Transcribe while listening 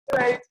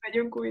Itt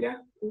vagyunk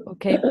újra.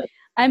 Okay,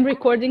 I'm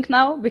recording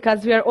now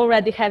because we are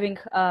already having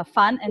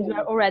fun and we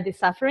are already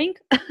suffering.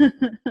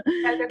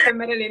 Tehát akkor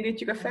már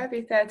elindítjuk a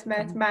felvételt,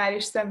 mert már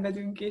is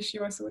szenvedünk és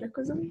jól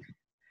szórakozunk.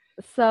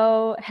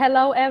 So,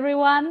 hello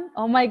everyone.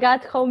 Oh my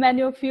God, how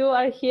many of you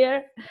are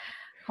here?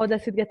 How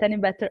does it get any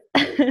better?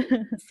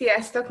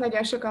 Sziasztok,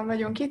 nagyon sokan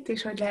vagyunk itt,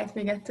 és hogy lehet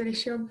még ettől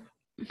is jobb?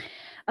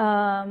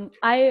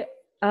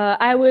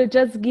 I will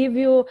just give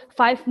you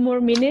 5 more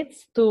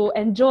minutes to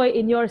enjoy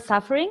in your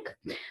suffering,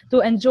 to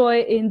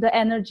enjoy in the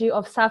energy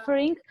of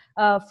suffering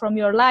from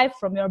your life,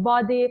 from your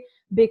body,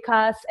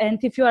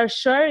 and if you are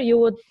sure you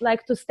would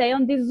like to stay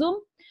on this Zoom,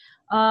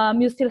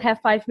 you still have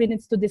 5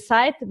 minutes to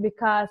decide,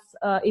 because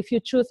if you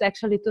choose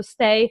actually to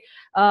stay,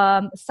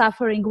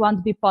 suffering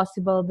won't be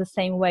possible the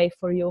same way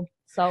for you.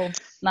 So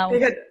now...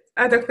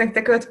 Adok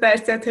nektek 5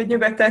 percet, hogy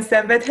nyugodtan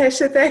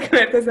szenvedhessetek,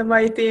 mert ez a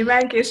mai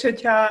témánk, és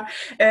hogyha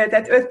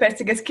tehát 5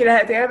 percig ezt ki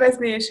lehet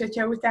élvezni, és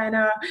hogyha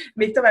utána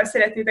még tovább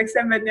szeretnétek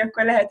szenvedni,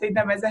 akkor lehet, hogy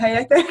nem ez a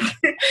helyetek,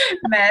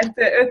 mert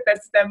 5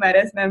 perc után már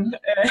ez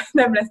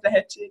nem lesz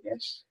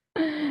lehetséges.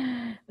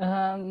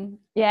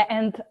 Yeah,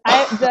 and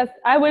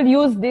I will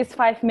use these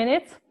 5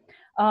 minutes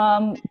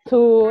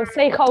to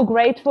say how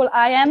grateful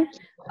I am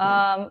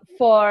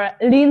for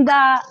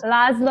Linda,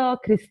 Laszlo,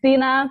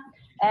 Christina,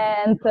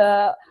 and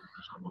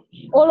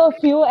all of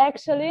you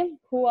actually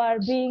who are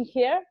being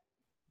here.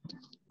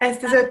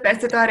 Ezt az 5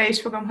 percet arra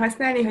is fogom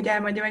használni, hogy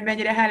elmondjam, hogy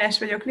mennyire hálás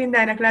vagyok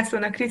Lindának,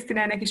 Lászlónak,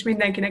 Krisztinának és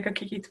mindenkinek,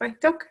 akik itt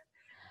vagytok.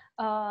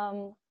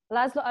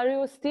 Laszlo, are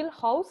you still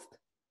host?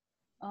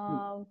 I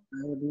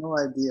have no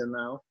idea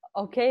now.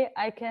 Okay,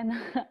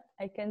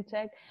 I can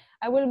check.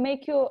 I will make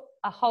you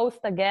a host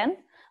again,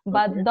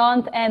 but okay.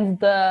 Don't end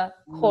the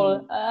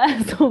whole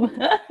Zoom.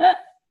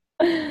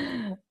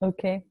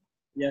 Okay.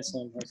 Yes,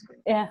 I'm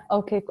hosting. Yeah,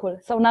 okay, cool.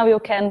 So now you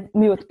can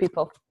mute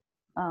people.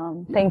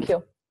 Thank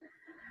you.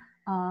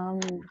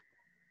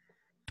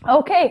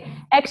 Okay,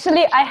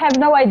 actually, I have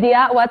no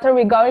idea what are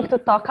we going to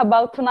talk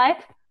about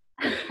tonight.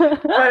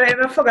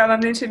 Valójában fogalmam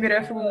nincs, hogy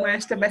miről fogunk ma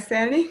este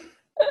beszélni.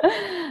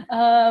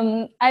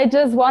 I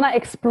just want to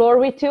explore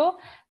with you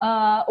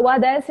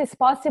what else is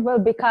possible,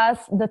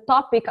 because the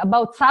topic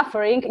about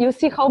suffering, you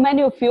see how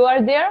many of you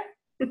are there?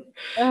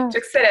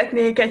 Csak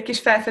szeretnék egy kis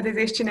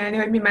felfedezést csinálni,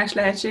 hogy mi más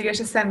lehetséges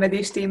a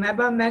szenvedés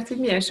témában, mert hogy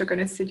milyen sokan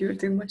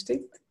összegyűltünk most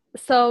itt.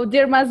 So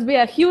there must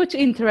be a huge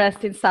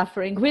interest in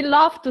suffering. We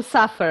love to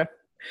suffer.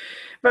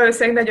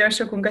 Valószínűleg nagyon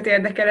sokunkat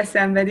érdekel a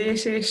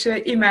szenvedés, és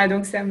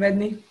imádunk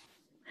szenvedni.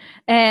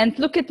 And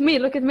look at me,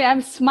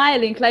 I'm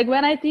smiling. Like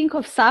when I think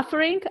of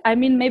suffering, I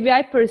mean, maybe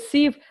I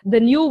perceive the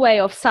new way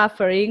of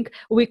suffering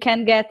we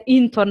can get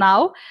into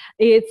now.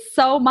 It's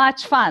so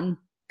much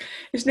fun.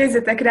 És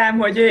nézzetek rám,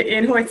 hogy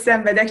én hogy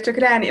szenvedek, csak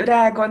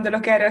rá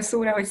gondolok erre a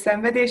szóra, hogy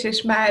szenvedés,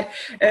 és már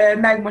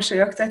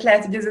megmosolyogtat.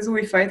 Lehet, hogy ez az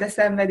újfajta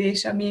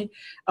szenvedés,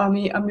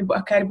 ami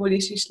akár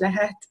bulis is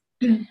lehet.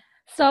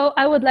 So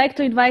I would like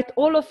to invite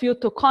all of you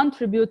to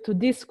contribute to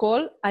this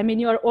call. I mean,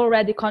 you are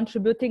already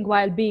contributing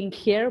while being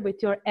here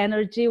with your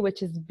energy,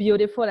 which is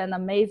beautiful and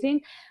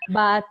amazing.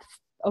 But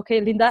okay,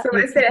 Linda.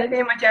 Szóval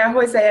szeretném, hogyha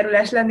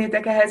hozzájárulás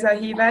lennétek ehhez a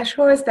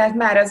híváshoz, tehát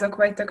már azok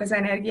vagytok az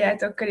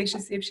energiátokkal és a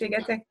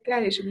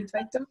szépségetekkel, és hogy itt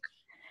vagytok.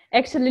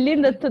 Actually,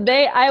 Linda,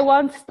 today I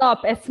won't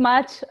stop as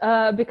much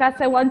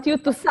because I want you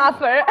to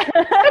suffer.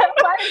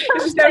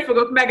 És nem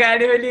fogok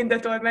megállni, hogy Linda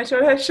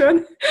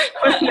tolmácsolhasson,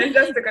 mert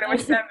azt akarom, hogy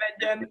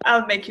szenvedjen.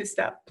 I'll make you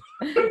stop.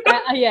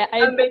 Yeah,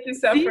 I'll make you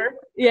suffer.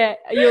 Yeah,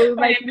 you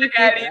make me.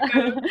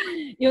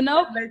 You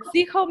know,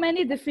 see how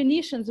many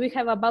definitions we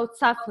have about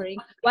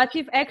suffering. What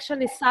if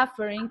actually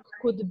suffering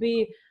could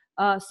be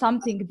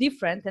something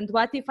different? And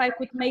what if I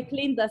could make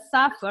Linda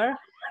suffer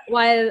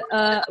while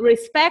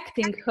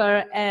respecting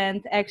her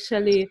and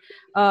actually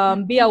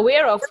be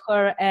aware of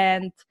her?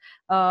 And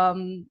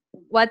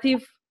what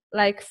if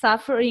like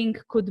suffering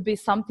could be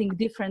something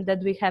different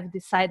that we have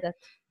decided?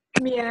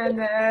 Milyen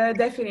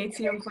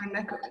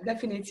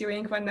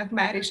definícióink vannak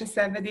már is a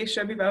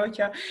szenvedésről, mivel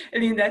hogyha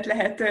Lindát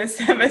lehet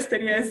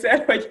szenveszteni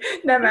ezzel, hogy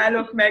nem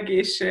állok meg,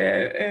 és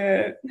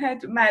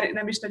hát már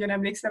nem is nagyon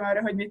emlékszem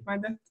arra, hogy mit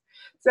mondott.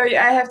 So I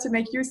have to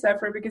make you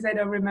suffer because I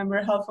don't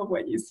remember half of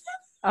what you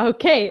said.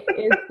 Okay,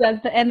 it's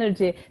just the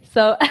energy.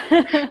 So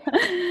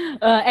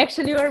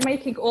actually you're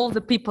making all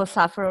the people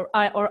suffer,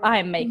 or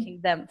I'm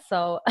making them.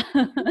 So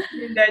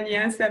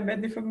mindannyian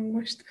szenvedni fogunk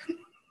most.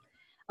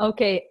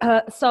 Okay,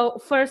 so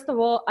first of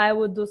all, I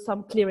would do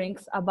some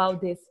clearings about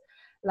this.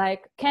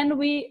 Like, can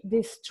we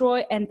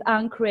destroy and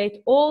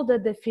uncreate all the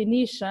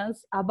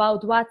definitions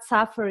about what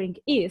suffering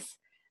is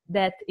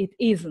that it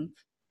isn't,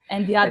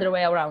 and the other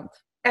way around?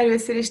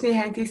 Először is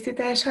néhány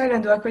tisztítás.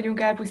 Hajlandóak vagyunk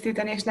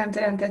elpusztítani és nem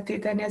teremtetté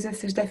tenni az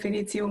összes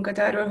definíciónkat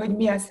arról, hogy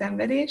mi a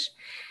szenvedés,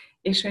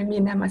 és hogy mi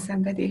nem a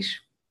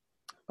szenvedés.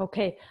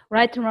 Okay,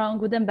 right and wrong,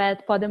 good and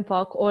bad, pod and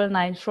poc, all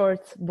 9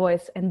 shorts,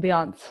 boys and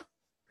beyonds.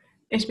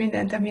 És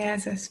mindent, ami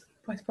ez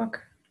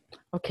podpak.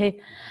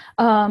 Okay,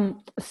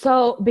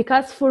 so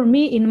because for me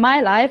in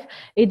my life,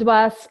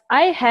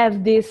 I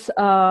have this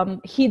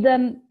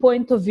hidden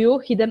point of view,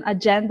 hidden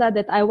agenda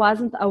that I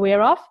wasn't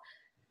aware of.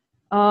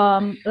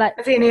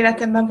 Az én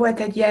életemben volt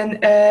egy ilyen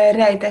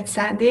rejtett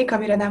szándék,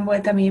 amire nem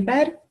voltam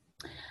éber.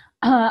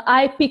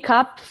 I pick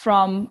up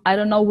from I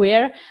don't know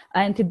where,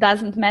 and it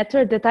doesn't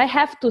matter, that I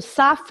have to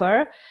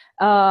suffer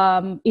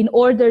in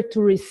order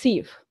to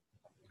receive.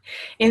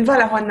 Én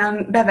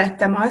valahonnan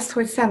bevettem azt,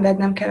 hogy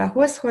szenvednem kell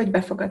ahhoz, hogy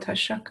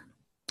befogadhassak.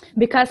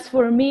 Because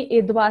for me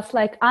it was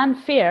like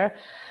unfair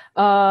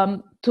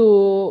to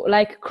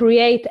like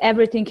create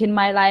everything in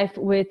my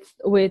life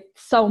with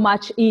so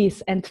much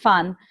ease and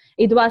fun.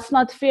 It was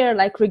not fair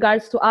like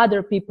regards to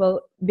other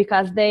people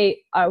because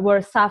they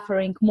were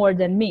suffering more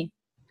than me.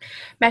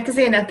 Mert az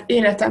én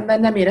életemben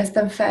nem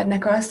éreztem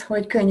fairnek azt,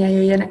 hogy könnyen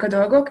jöjjenek a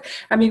dolgok,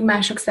 amíg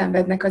mások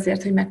szenvednek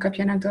azért, hogy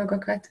megkapjanak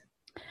dolgokat.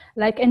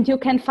 Like, and you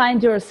can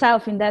find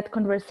yourself in that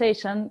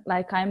conversation,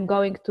 like I'm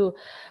going to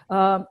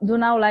do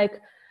now,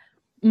 like,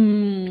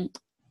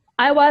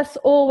 I was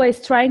always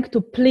trying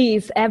to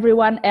please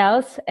everyone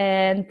else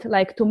and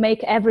like to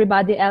make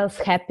everybody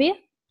else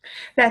happy.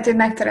 Lehet, hogy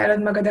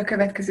megtalálod magad a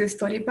következő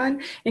sztoriban.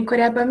 Én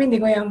korábban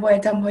mindig olyan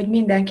voltam, hogy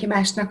mindenki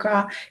másnak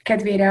a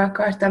kedvére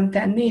akartam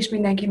tenni, és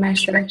mindenki más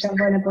szerettem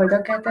volna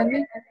boldoggá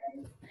tenni.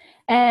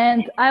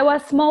 And I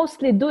was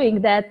mostly doing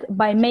that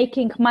by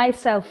making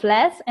myself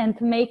less and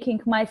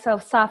making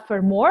myself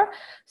suffer more.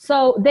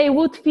 So they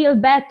would feel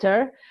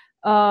better.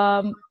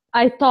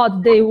 I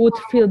thought they would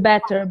feel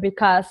better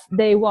because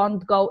they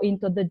won't go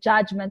into the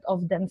judgment of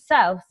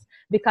themselves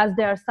because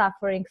they are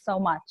suffering so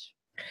much.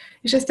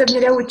 És ezt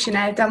többnyire úgy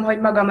csináltam, hogy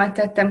magamat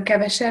tettem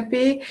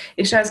kevesebbé,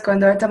 és azt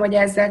gondoltam, hogy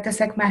ezzel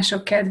teszek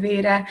mások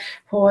kedvére,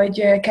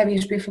 hogy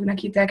kevésbé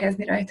fognak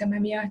ítélkezni rajtam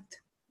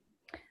emiatt.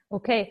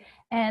 Okay,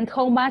 and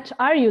how much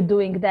are you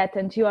doing that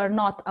and you are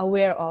not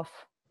aware of?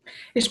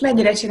 És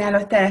mennyire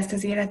csinálod te ezt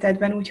az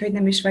életedben, úgyhogy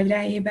nem is vagy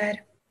rá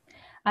éber?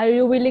 Are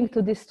you willing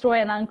to destroy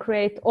and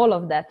uncreate all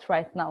of that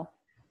right now?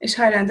 És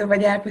hajlandó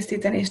vagy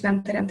elpusztítani, és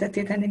nem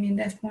teremtetté tenni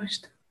mindezt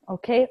most?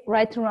 Okay,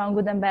 right and wrong,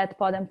 good and bad,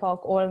 pod and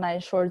poc, all nine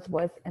shorts,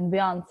 boys and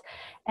beyonds.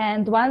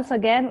 And once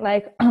again,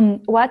 like,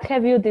 what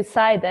have you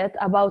decided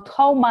about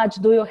how much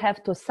do you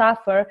have to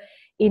suffer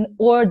in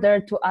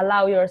order to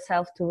allow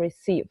yourself to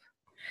receive?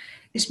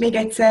 És még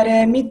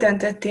egyszer, mit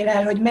döntöttél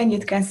el, hogy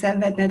mennyit kell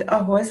szenvedned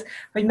ahhoz,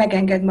 hogy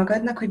megengedd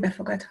magadnak, hogy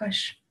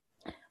befogadhass?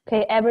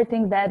 Okay,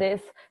 everything that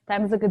is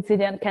times a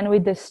gazillion, can we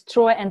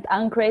destroy and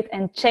uncreate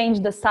and change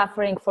the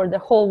suffering for the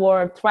whole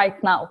world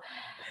right now?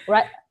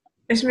 Right?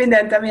 És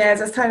mindent, ami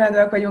ez, azt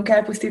hajlandóak vagyunk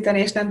elpusztítani,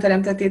 és nem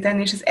teremtetté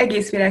tenni, és az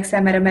egész világ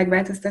számára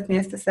megváltoztatni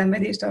ezt a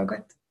szenvedés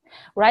dolgot.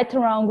 Right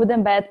and wrong, good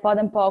and bad, pod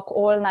and poc,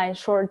 all nine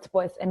shorts,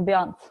 boys and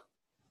beyonds.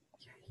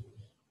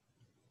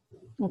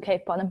 Okay,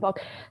 pod and poc.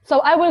 So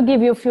I will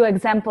give you a few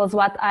examples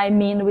what I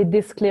mean with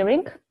this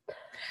clearing.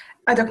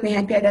 Adok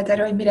néhány példát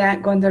arra, hogy mire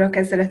gondolok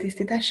ezzel a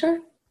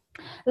tisztítással.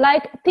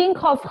 Like,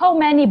 think of how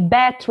many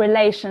bad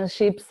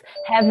relationships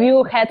have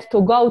you had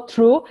to go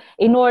through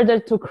in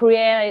order to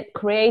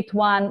create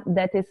one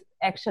that is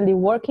actually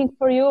working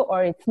for you,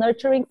 or it's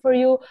nurturing for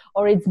you,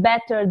 or it's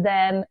better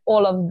than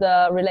all of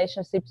the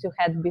relationships you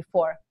had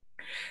before.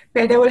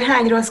 Például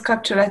hány rossz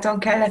kapcsolaton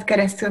kellett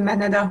keresztül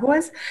menned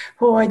ahhoz,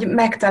 hogy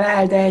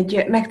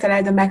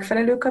megtaláld a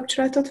megfelelő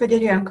kapcsolatot, vagy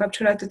egy olyan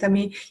kapcsolatot,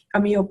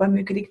 ami jobban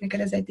működik neked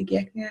az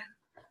eddigieknél?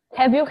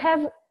 Have you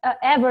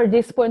ever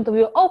this point of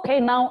view, okay,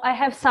 now I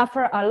have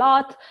suffered a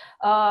lot,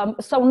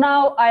 so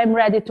now I'm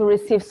ready to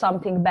receive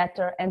something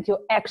better, and you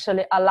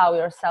actually allow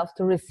yourself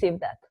to receive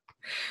that?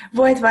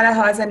 Volt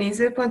valaha az a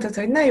nézőpontot,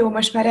 hogy na jó,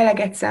 most már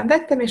eleget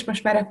szenvedtem, és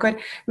most már akkor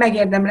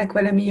megérdemlek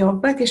valami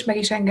jobbat, és meg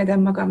is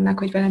engedem magamnak,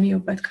 hogy valami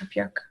jobbat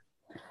kapjak.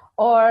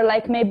 Or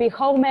like maybe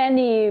how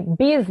many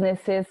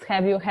businesses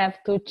have you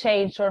to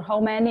change, or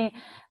how many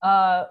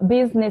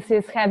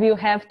businesses have you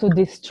to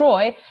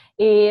destroy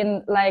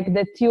in like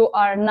that you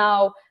are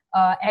now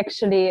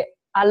actually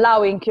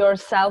allowing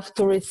yourself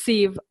to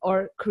receive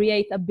or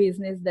create a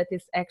business that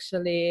is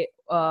actually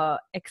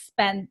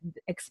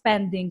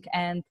expanding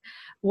and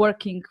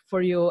working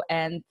for you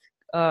and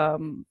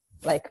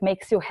like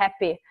makes you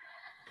happy.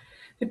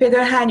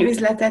 Például hány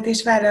üzletet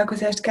és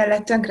vállalkozást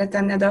kellett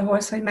tönkretenned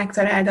ahhoz, hogy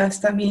megtaláld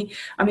azt,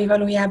 ami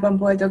valójában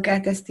boldoggá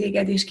tesz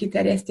téged, és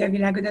kiterjeszti a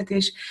világodat,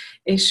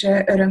 és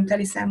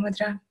örömteli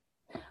számodra.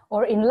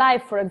 Or in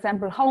life, for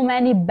example, how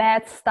many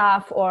bad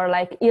stuff or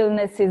like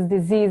illnesses,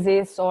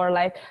 diseases, or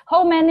like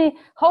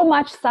how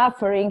much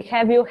suffering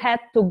have you had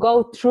to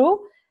go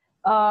through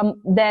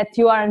that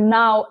you are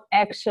now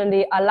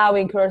actually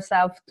allowing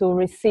yourself to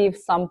receive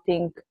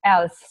something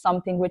else,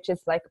 something which is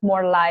like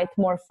more light,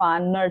 more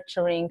fun,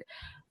 nurturing.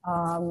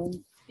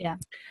 Yeah.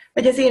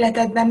 Vagy az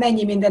életedben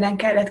mennyi mindenen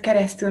kellett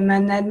keresztül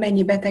menned,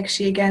 mennyi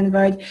betegségen,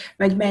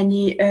 vagy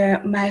mennyi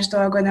más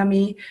dolgon,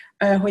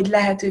 hogy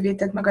lehetővé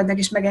tett magadnak,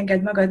 és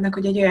megenged magadnak,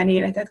 hogy egy olyan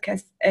életet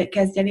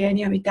kezdj el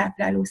élni, ami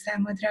tápláló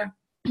számodra.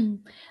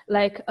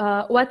 Like,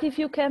 what if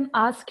you can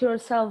ask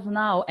yourself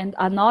now and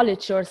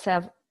acknowledge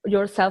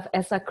yourself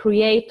as a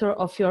creator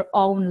of your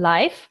own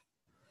life?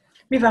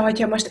 Mi van,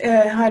 hogyha most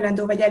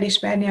hajlandó vagy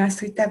elismerni azt,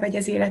 hogy te vagy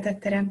az életed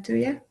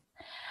teremtője?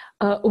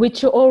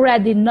 Which you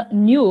already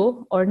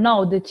knew or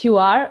know that you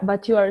are,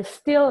 but you are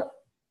still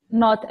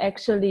not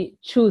actually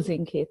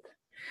choosing it.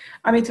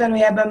 Amit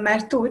valójában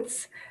már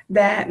tudsz,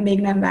 de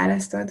még nem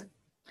választod.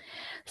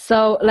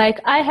 So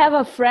like I have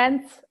a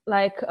friend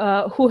like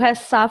who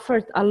has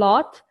suffered a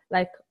lot,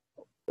 like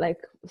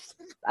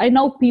I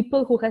know people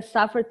who has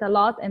suffered a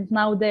lot, and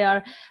now they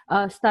are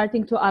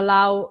starting to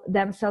allow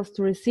themselves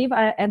to receive.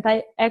 And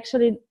I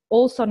actually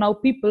also know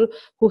people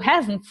who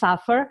hasn't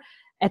suffered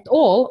at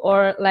all,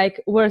 or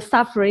like were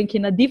suffering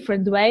in a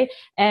different way,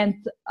 and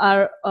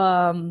are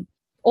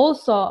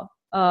also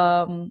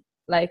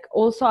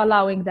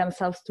allowing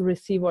themselves to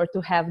receive or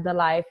to have the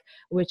life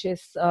which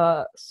is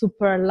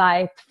super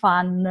light,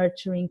 fun,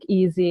 nurturing,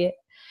 easy.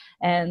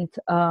 And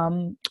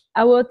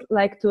I would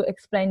like to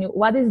explain you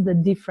what is the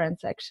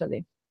difference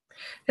actually.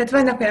 Tehát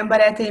vannak olyan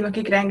barátaim,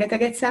 akik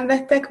rengeteget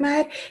szenvedtek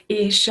már,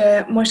 és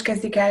most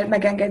kezdik el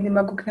megengedni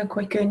maguknak,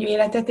 hogy könnyű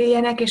életet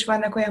éljenek, és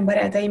vannak olyan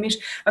barátaim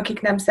is,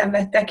 akik nem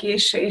szenvedtek,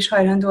 és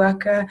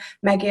hajlandóak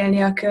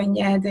megélni a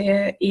könnyed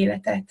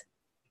életet.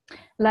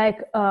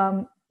 Like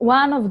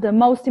one of the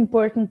most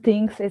important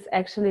things is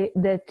actually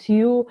that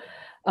you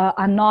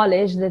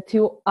acknowledge that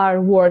you are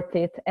worth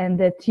it, and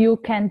that you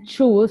can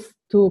choose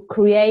to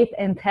create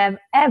and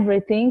have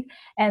everything,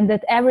 and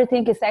that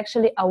everything is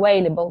actually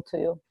available to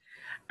you.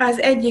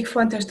 Az egyik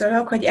fontos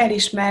dolog, hogy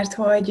elismerd,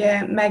 hogy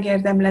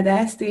megérdemled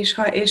ezt,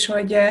 és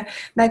hogy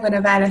megvan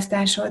a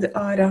választásod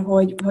arra,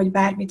 hogy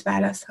bármit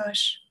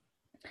választhass.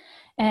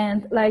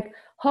 And like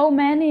how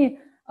many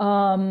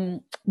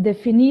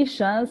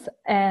definitions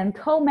and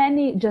how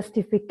many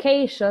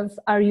justifications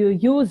are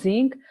you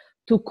using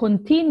to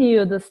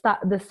continue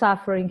the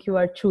suffering you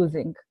are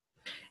choosing?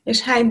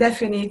 És hány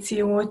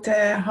definíciót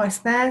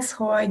használsz,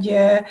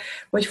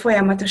 hogy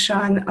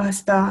folyamatosan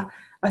azt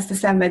a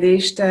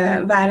szenvedést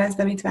válaszd,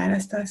 amit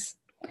választasz?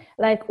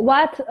 Like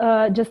what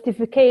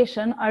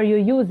justification are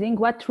you using?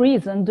 What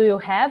reason do you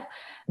have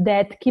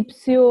that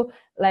keeps you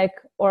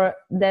like, or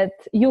that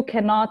you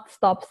cannot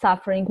stop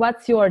suffering?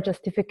 What's your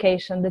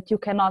justification that you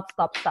cannot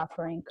stop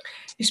suffering?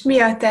 És mi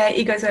a te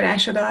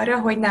igazolásod arra,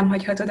 hogy nem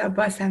hagyhatod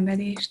abba a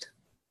szenvedést?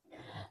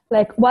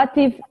 Like what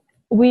if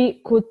we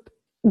could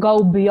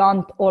go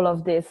beyond all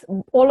of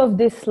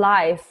these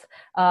lies,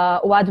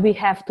 what we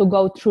have to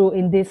go through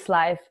in this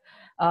life,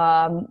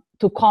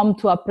 to come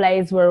to a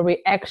place where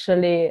we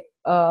actually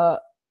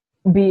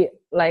be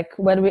like,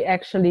 when we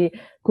actually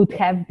could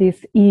have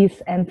this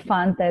ease and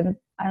fun, and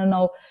I don't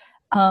know,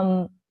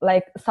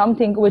 like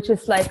something which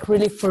is like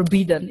really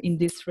forbidden in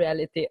this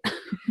reality.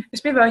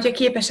 És mi van, hogyha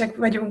képesek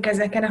vagyunk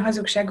ezeken a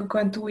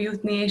hazugságokon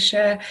túljutni, és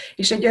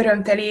egy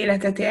örömteli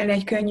életet élni,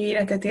 egy könnyű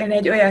életet élni,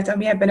 egy olyat,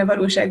 ami ebben a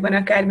valóságban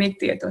akár még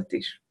tiltott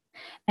is.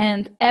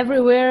 And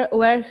everywhere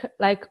where,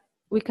 like,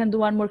 we can do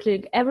one more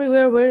thing,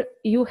 everywhere where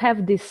you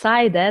have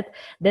decided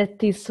that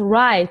it's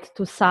right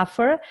to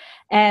suffer,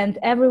 and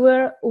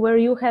everywhere where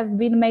you have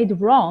been made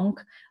wrong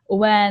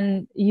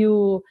when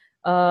you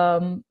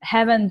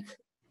haven't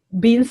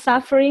been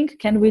suffering,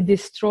 can we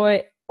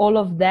destroy all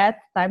of that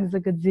times a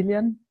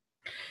gazillion?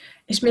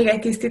 És még egy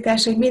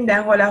tisztítás, hogy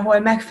mindenhol, ahol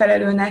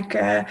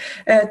megfelelőnek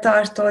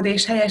tartod,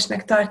 és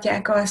helyesnek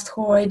tartják azt,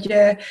 hogy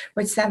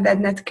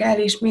szenvedned kell,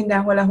 és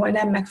mindenhol, ahol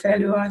nem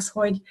megfelelő az,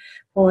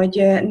 hogy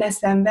ne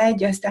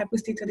szenvedj, azt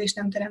elpusztítod, és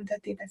nem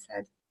teremtetté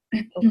teszed.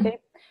 Okay.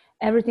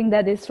 Everything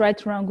that is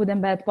right, wrong, good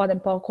and bad, pot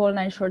and pok, whole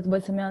nine shorts,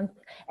 boys and beyond.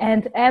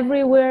 And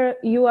everywhere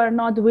you are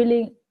not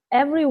willing,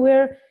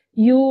 everywhere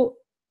you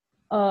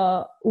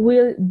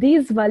will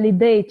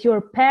disvalidate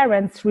your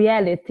parents'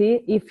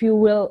 reality if you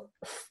will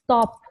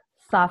stop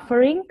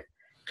suffering.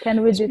 Can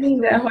we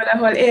mindenhol,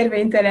 ahol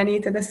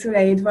érvényteleníted a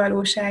szüleid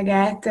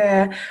valóságát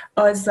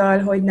azzal,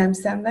 hogy nem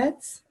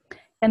szenvedsz.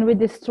 Can we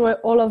destroy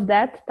all of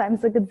that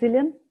times a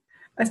gazillion?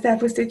 Azt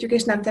elpusztítjuk,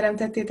 és nem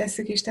teremtetté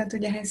tesszük Isten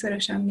tudja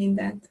hányszorosan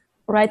mindent.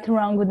 Right and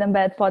wrong, good and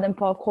bad, pot and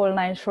pok, whole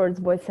nine shorts,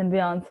 boys and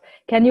beyond.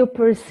 Can you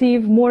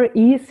perceive more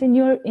ease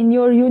in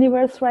your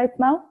universe right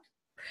now?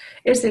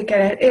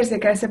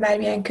 Érzékelsz-e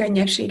bármilyen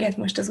könnyebbséget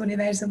most az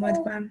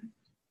univerzumodban?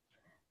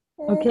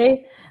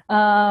 Okay.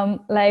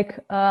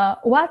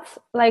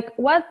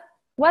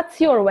 What's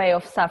your way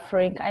of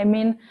suffering? I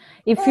mean,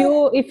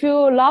 if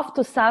you love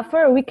to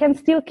suffer, we can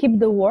still keep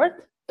the word,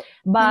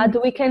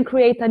 but we can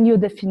create a new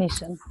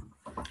definition.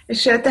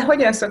 És te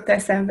hogyan szoktál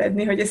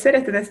szenvedni? Hogyha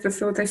szereted ezt a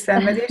szót, hogy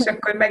szenvedés,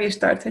 akkor meg is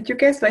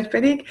tarthatjuk ezt, vagy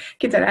pedig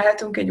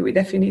kitalálhatunk egy új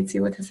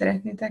definíciót, ha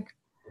szeretnétek.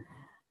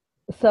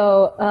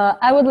 So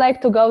I would like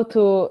to go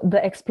to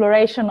the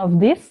exploration of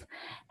this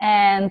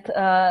and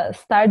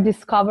start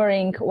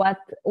discovering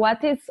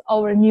what is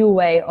our new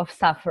way of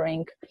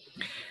suffering.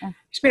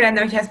 És mi lenne,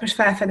 hogyha ezt most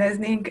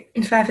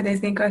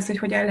felfedeznénk azt, hogy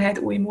hogyan lehet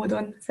új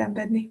módon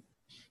szenvedni?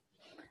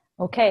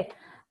 Okay,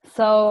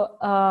 so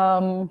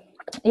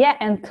yeah,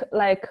 and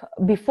like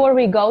before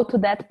we go to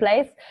that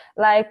place,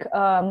 like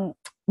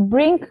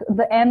bring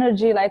the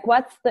energy, like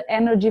what's the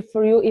energy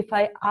for you if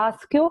I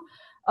ask you,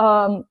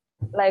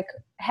 like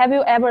have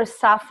you ever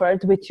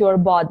suffered with your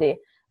body?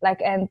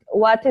 Like, and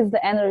what is the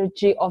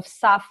energy of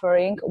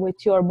suffering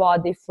with your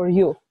body for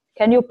you?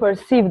 Can you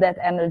perceive that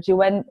energy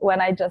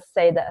when I just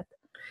say that?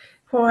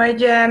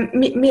 hogy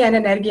milyen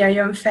energia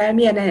jön fel,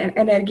 milyen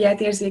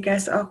energiát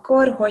érzékelsz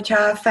akkor,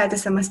 hogyha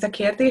felteszem azt a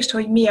kérdést,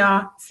 hogy mi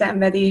a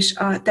szenvedés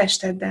a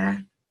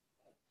testeddel.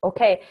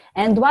 Okay,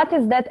 and what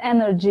is that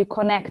energy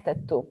connected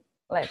to?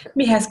 Like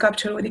Mihez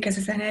kapcsolódik ez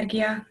az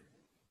energia?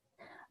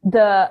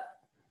 the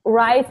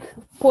right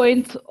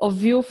point of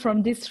view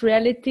from this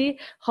reality,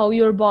 how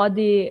your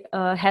body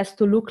has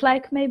to look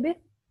like, maybe?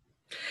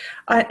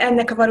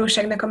 Ennek a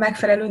valóságnak a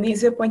megfelelő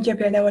nézőpontja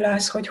például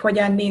az, hogy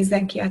hogyan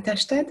nézzen ki a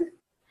tested.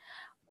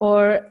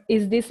 Or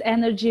is this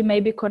energy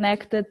maybe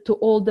connected to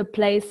all the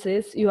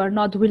places you are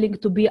not willing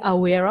to be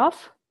aware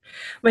of?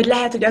 Vagy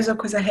lehet, hogy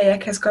azokhoz a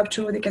helyekhez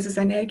kapcsolódik ez az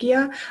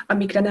energia,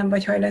 amikre nem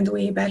vagy hajlandó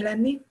éber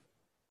lenni.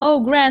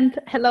 Oh,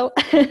 Grant, hello.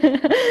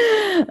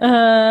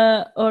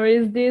 Or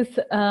is this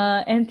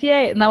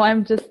NTA? Now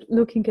I'm just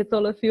looking at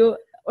all of you,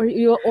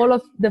 or all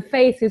of the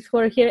faces who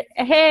are here.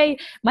 Hey,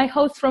 my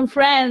host from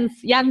France,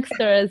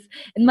 youngsters.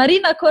 And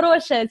Marina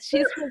Koroshet,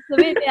 she's from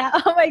Slovenia.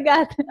 Oh my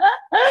God.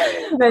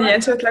 Mennyien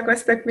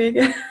csatlakoztak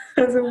még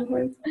az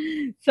Zoomhoz.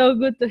 So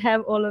good to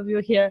have all of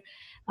you here.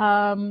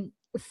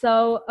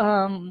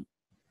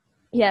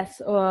 Yes,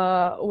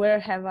 where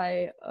have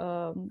I,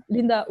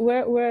 Linda,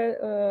 where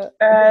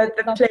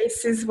the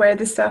places where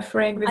the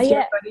suffering with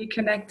your body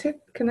connects.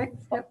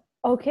 Yep.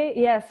 Okay,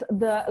 yes,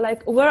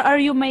 where are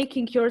you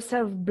making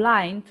yourself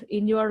blind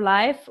in your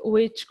life,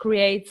 which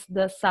creates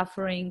the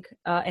suffering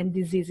and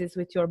diseases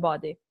with your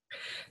body?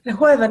 De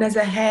hol van ez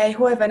a hely,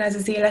 hol van ez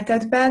az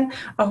életedben,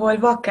 ahol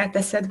vakká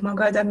teszed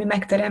magad, ami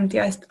megteremti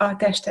azt a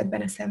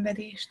testedben a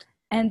szenvedést?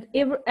 And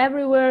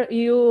everywhere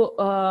you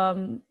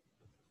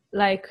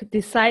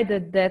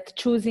decided that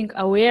choosing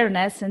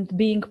awareness and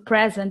being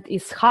present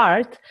is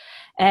hard,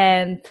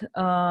 and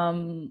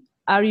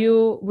are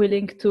you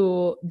willing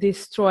to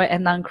destroy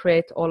and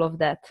uncreate all of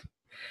that?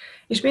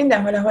 És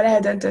mindenhol, ahol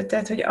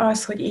eldöntötted, hogy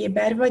az, hogy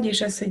éber vagy,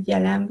 és az, hogy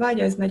jelen vagy,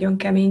 az nagyon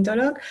kemény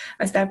dolog,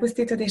 azt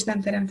elpusztítod, és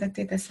nem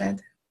teremtetté teszed.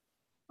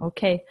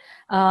 Okay.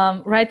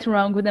 Right and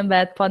wrong, good and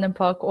bad, fun and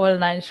puck, all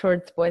nine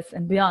shorts, boys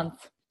and beyond.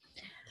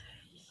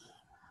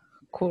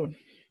 Cool.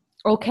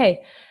 Okay.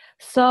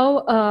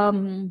 So,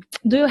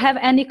 do you have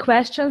any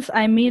questions?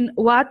 I mean,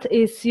 what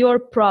is your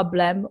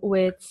problem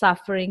with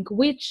suffering?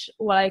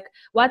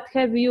 What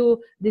have you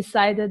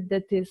decided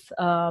that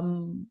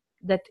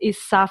is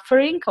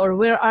suffering, or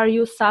where are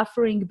you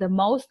suffering the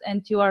most,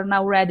 and you are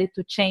now ready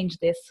to change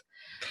this?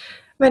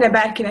 Van-e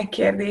bárkinek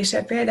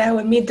kérdése?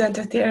 Például mit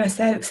döntöttél a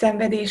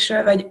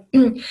szenvedésről, vagy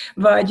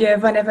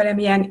van-e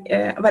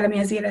valami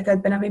az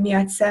életedben, ami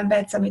miatt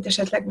szenvedsz, amit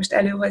esetleg most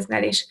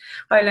előhoznál, és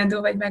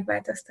hajlandó vagy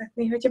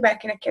megváltoztatni? Hogyha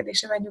bárkinek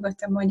kérdése van,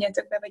 nyugodtan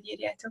mondjátok be, vagy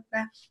írjátok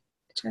be.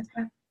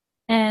 Csinálva.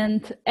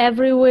 And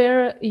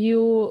everywhere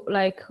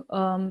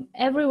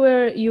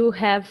you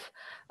have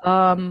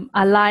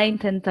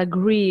aligned and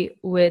agree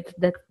with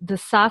that the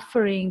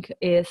suffering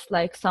is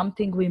like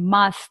something we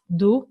must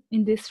do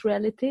in this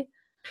reality.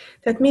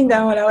 Tehát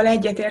mindenhol, ahol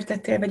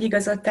egyetértettél, vagy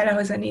igazodtál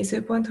ahhoz a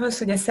nézőponthoz,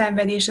 hogy a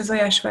szenvedés az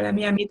olyas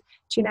valami, amit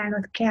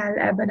csinálnod kell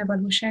ebben a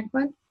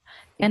valóságban.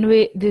 And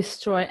we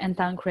destroy and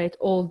uncreate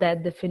all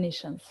that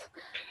definitions.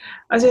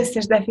 Az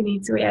összes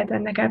definícióját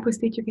ennek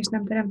elpusztítjuk, és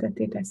nem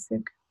teremtetté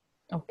tesszük.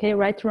 Okay,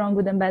 right, wrong,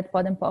 good and bad,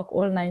 pod and puck,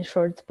 all nine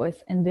shorts, boys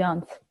and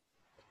beyond.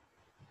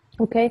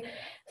 Okay,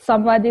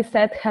 somebody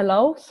said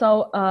hello.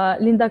 So,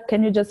 Linda,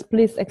 can you just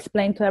please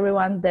explain to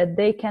everyone that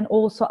they can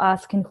also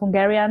ask in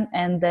Hungarian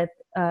and that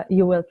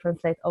you will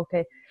translate?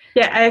 Okay.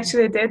 Yeah, I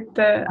actually did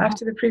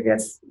after the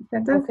previous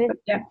sentence. Okay. But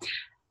yeah.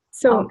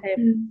 So, okay.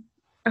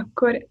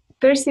 Akkor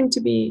there seem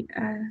to be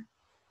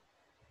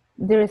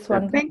there is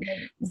one thing.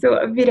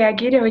 So,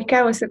 Virág írja, hogy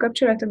káosz a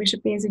kapcsolatom és a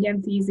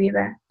pénzügyem 10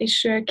 éve.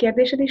 És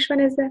kérdésed is van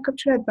ezzel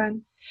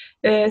kapcsolatban?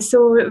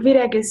 So,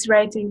 Virág is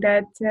writing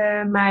that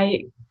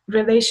my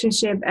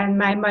relationship and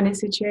my money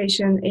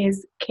situation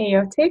is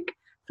chaotic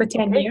for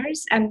 10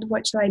 years, and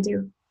what shall I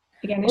do?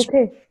 Again,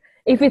 okay.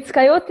 If it's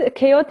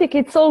chaotic,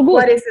 it's all good.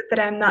 What is it that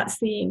I'm not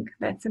seeing?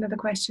 That's another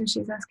question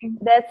she's asking.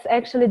 That's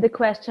actually the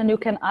question you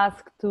can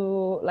ask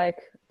to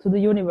the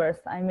universe.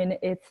 I mean,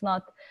 it's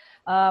not.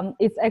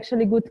 It's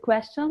actually a good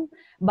question.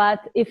 But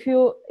if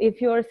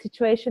your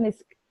situation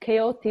is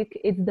chaotic,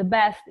 it's the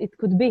best it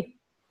could be.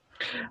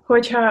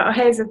 Hogyha a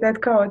helyzeted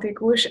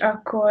kaotikus,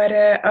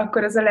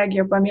 akkor az a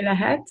legjobb, ami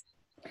lehet.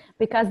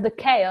 Because the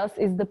chaos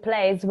is the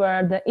place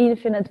where the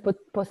infinite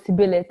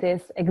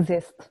possibilities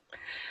exist.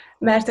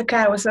 Mert a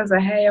káosz az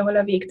a hely, ahol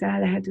a végtelen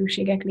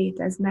lehetőségek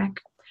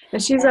léteznek.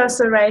 And she's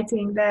also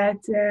writing that,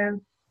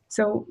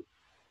 so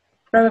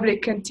probably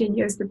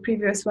continues the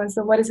previous one.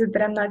 So what is it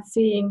that I'm not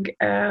seeing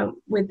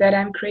with that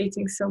I'm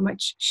creating so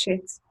much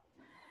shit?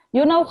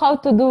 You know how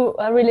to do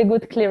a really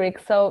good cleric,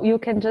 so you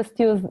can just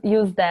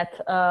use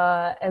that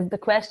as the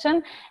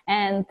question,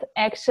 and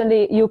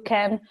actually you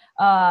can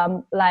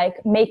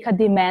make a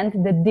demand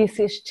that this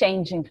is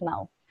changing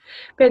now.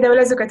 Például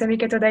azokat,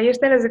 amiket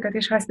odaírtál, azokat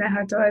is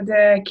használhatod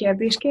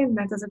kérdésként,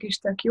 mert azok is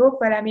tök jók,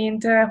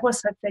 valamint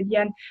hozhatsz egy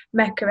ilyen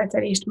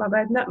megkövetelést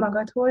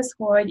magadhoz,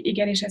 hogy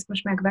igenis ezt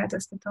most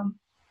megváltoztatom.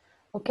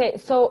 Okay,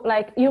 so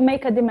like you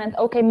make a demand,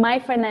 okay, my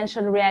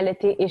financial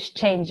reality is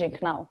changing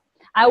now.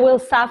 I will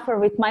suffer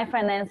with my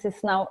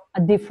finances now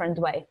a different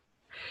way.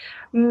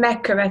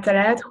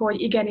 Megköveteled,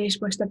 hogy igenis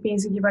most a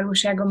pénzügyi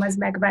valóságom az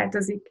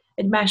megváltozik.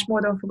 Egy más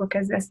módon fogok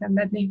ezzel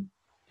szenvedni.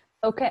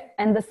 Okay,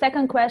 and the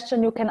second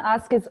question you can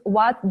ask is,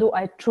 what do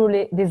I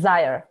truly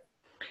desire?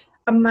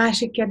 A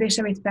másik kérdés,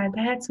 amit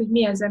feltehetsz, hogy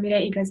mi az, amire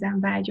igazán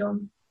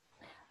vágyom.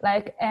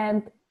 Like,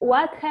 and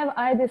what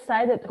have I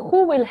decided?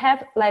 Who will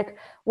have, like,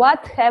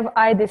 what have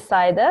I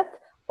decided?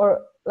 Or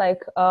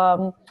like,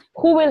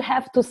 who will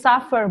have to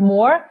suffer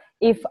more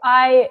if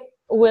I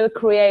will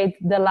create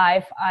the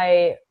life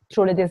I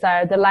truly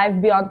desire, the life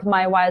beyond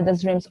my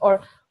wildest dreams? Or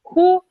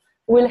who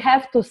will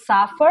have to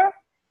suffer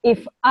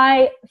if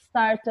I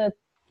started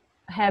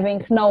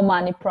having no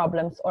money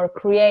problems or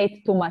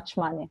create too much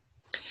money?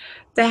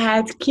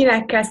 Tehát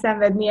kinek kell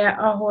szenvednie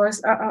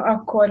ahhoz,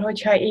 akkor,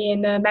 hogyha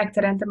én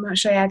megteremtem a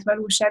saját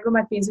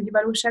valóságomat, pénzügyi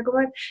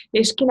valóságomat,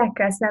 és kinek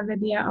kell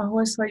szenvednie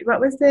ahhoz, hogy what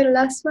was the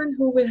last one?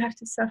 Who will have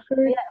to suffer?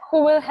 Yeah,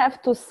 who will have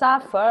to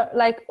suffer?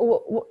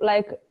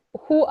 Like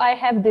who I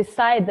have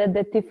decided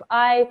that if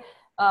I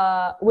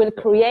will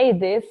create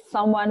this,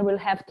 someone will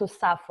have to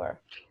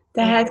suffer.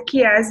 Tehát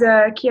ki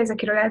az,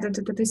 akiről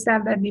eldöntötted, hogy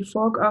szenvedni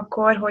fog,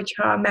 akkor,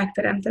 hogyha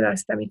megteremted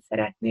azt, amit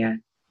szeretnél.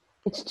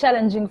 It's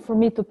challenging for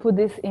me to put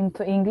this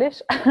into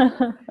English.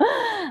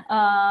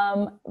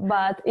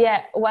 But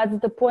yeah, what's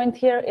the point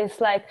here is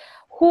like,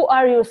 who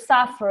are you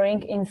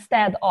suffering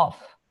instead of?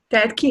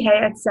 Tehát ki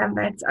helyett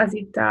szenvedsz, az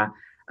itt a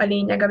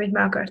lényeg, amit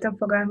meg akartam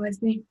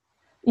fogalmazni.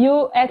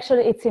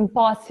 It's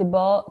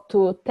impossible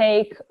to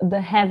take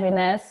the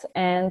heaviness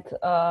and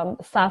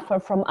suffer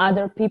from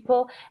other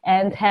people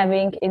and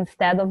having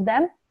instead of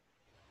them.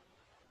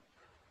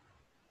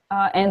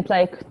 And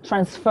like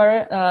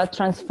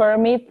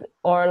transform it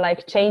or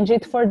like change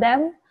it for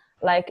them.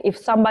 Like if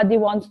somebody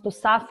wants to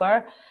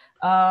suffer,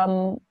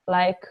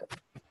 like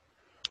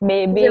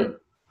maybe...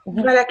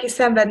 Valaki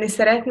szenvedni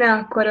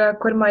szeretne,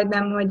 akkor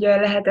majdnem, hogy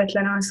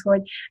lehetetlen az,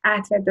 hogy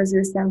átvedd az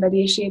ő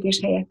szenvedését, és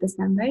helyette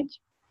szenvedj.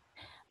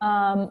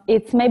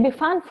 It's maybe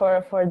fun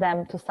for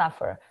them to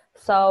suffer.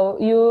 So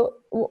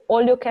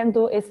all you can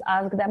do is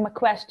ask them a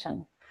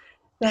question.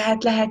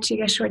 Tehát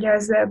lehetséges, hogy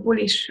az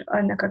bulis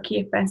annak, aki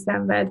éppen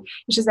szenved,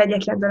 és az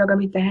egyetlen dolog,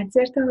 amit tehetsz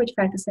érte, hogy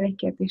felteszel egy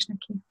kérdést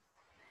neki.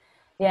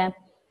 Yeah,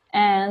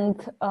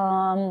 and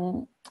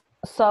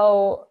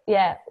so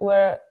yeah,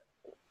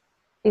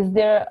 is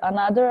there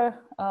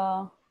another?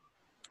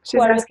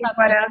 She's asking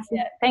what else.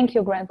 Yeah, thank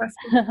you, Grant.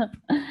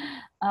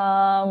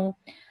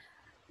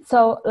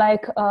 So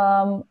like,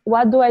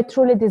 what do I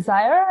truly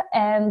desire?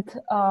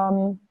 And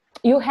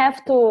you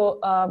have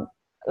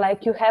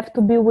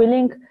to be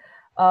willing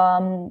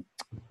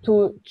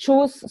to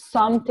choose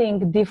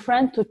something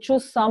different, to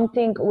choose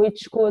something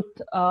which could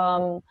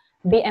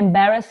be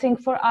embarrassing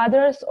for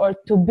others, or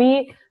to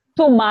be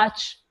too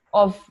much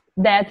of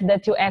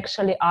that you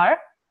actually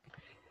are.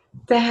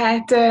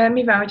 Tehát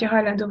mi van, hogyha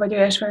hajlandó vagy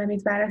olyas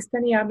valamit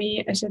választani,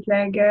 ami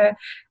esetleg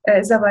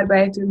zavarba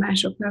ejtő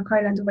másoknak,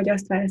 hajlandó vagy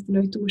azt választani,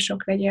 hogy túl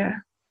sok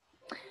legyél?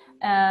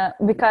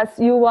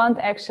 Because you won't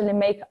actually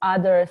make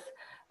others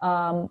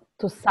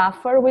to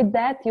suffer with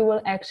that, you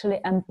will actually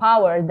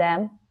empower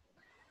them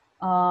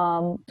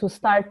to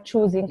start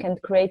choosing and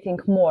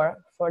creating more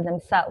for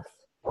themselves.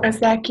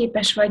 Ezzel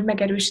képes vagy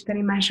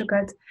megerősíteni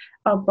másokat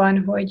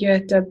abban,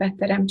 hogy többet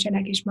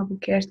teremtsenek és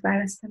magukért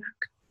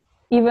választanak.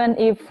 Even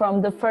if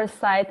from the first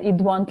sight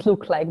it won't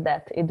look like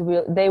that,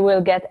 they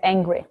will get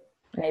angry,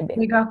 maybe.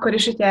 Még akkor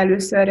is, hogyha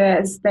először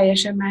ez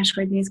teljesen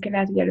máshogy néz ki,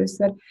 lehet, hogy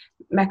először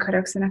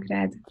megharagszanak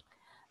rád.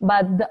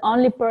 But the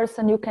only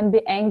person you can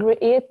be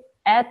angry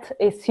at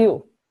is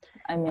you.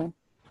 I mean.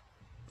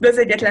 De az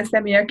egyetlen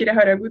személy, akire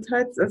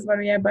haragudhatsz, az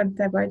valójában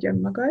te vagy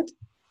önmagad.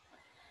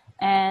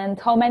 And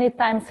how many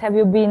times have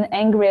you been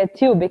angry at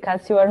you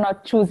because you are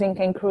not choosing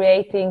and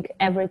creating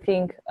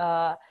everything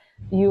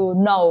you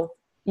know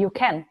you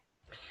can?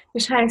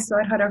 És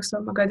hányszor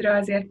haragszol magadra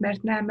azért,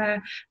 mert nem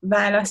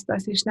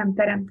választasz és nem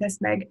teremtesz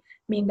meg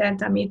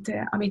mindent,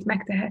 amit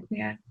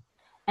megtehetnél.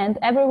 And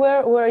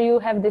everywhere where you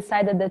have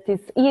decided that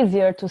it's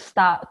easier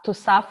to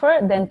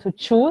suffer than to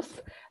choose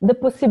the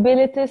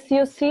possibilities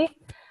you see,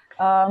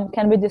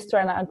 can we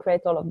destroy and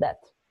create all of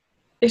that?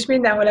 És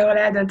mindenhol, ahol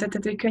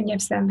eldöntötted, hogy könnyebb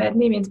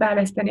szenvedni, mint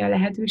választani a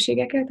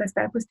lehetőségeket, azt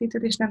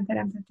elpusztítod, és nem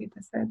teremtetté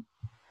teszed.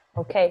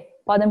 Okay,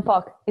 Pardon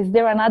Pak. Is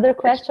there another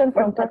question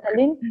from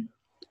Katalin?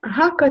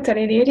 Aha,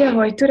 Katalin írja,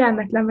 hogy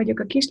türelmetlen vagyok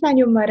a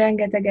kislányommal,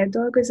 rengeteget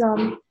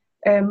dolgozom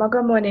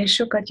magamon, és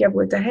sokat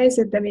javult a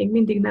helyzet, de még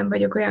mindig nem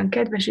vagyok olyan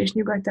kedves és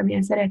nyugodt,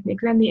 amilyen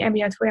szeretnék lenni,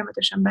 emiatt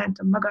folyamatosan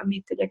bántom magam,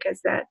 mit tegyek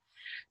ezzel.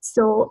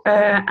 So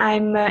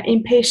I'm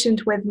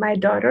impatient with my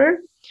daughter.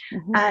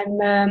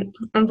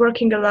 I'm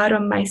working a lot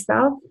on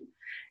myself,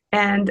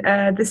 and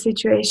the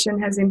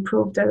situation has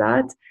improved a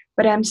lot,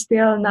 but I'm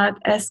still not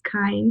as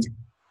kind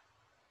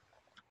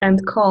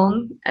and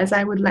calm as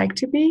I would like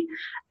to be,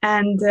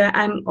 and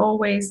I'm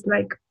always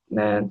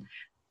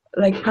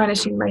like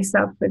punishing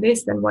myself for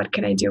this. And what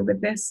can I do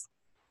with this?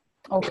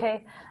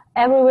 Okay,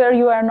 everywhere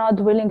you are not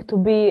willing to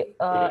be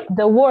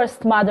the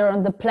worst mother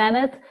on the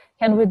planet,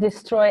 can we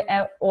destroy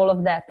all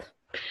of that?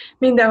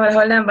 Mindenhol,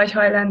 ahol nem vagy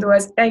hajlandó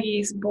az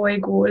egész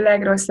bolygó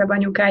legrosszabb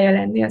anyukája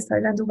lenni, azt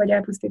hajlandó vagy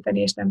elpusztítani,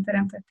 és nem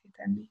teremtetté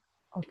tenni.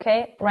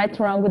 Okay, right,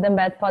 wrong, good and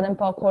bad, pod and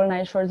paul, call,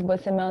 nine shorts,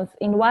 boys and girls.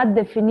 In what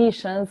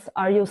definitions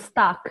are you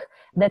stuck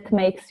that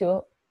makes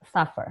you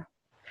suffer?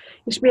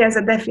 És mi ez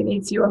a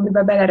definíció,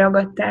 amiben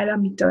beleragadtál,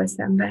 amitől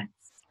szenvedsz?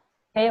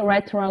 Okay,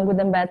 right, wrong, good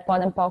and bad,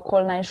 pod and paul,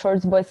 call, nine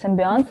shorts, boys and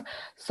beyond.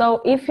 So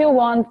if you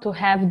want to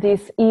have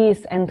this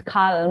ease and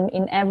calm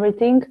in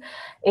everything,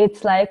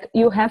 it's like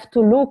you have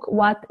to look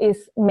what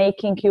is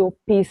making you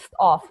pissed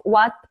off.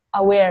 What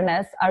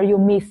awareness are you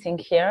missing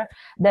here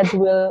that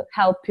will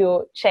help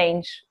you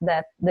change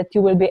that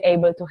you will be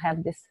able to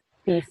have this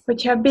peace?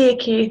 Hogyha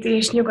békét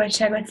és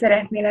nyugodtságot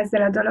szeretnél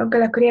ezzel a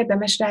dologgal, akkor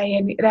érdemes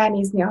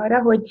ránézni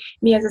arra, hogy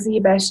mi ez az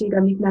éberség,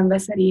 amit nem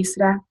veszel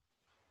észre.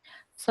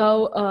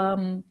 So,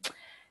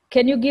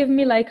 can you give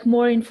me like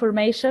more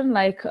information?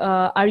 Like,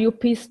 are you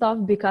pissed off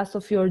because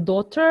of your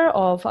daughter,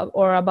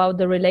 or about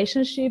the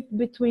relationship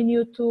between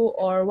you two,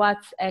 or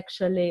what's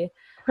actually?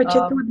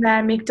 Hogyha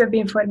tudnál még több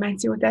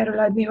információt erről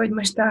adni, hogy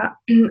most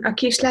a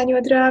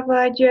kislányodra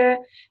vagy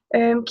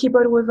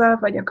kiborulva,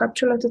 vagy a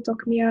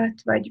kapcsolatotok miatt,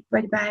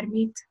 vagy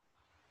bármit.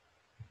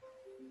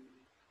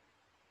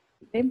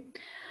 Okay.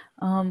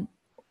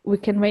 We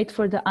can wait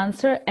for the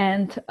answer,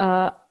 and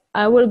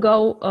I will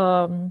go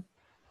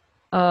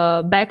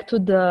back to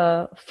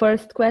the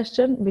first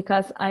question,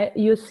 because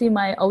you see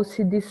my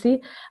OCDC.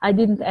 I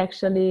didn't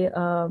actually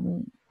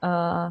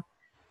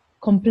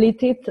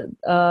complete it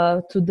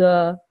to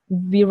the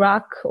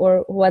Virak,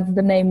 or what's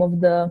the name of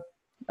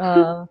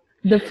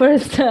the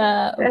first.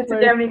 Tehát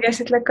ugye, amíg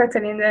esetleg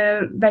Katalin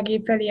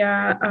begépeli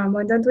a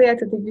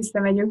mondandóját, addig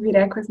visszamegyünk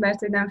Virákhoz, mert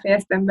hogy nem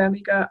fejeztem be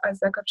még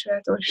azzal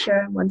kapcsolatos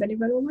mondani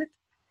valómat.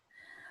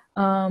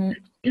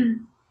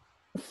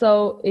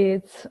 So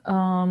it's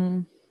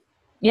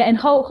yeah, and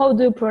how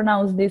do you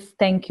pronounce this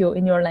thank you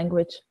in your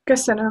language?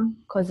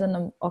 Köszönöm.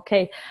 Köszönöm.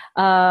 Okay.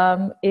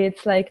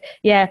 It's like,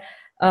 yeah,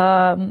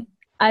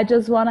 I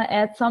just want to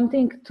add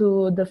something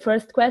to the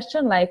first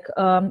question, like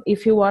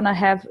if you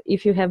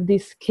have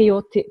this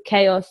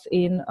chaos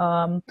in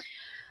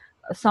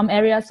some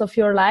areas of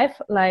your life,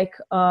 like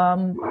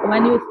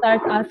when you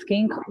start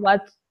asking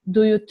what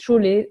do I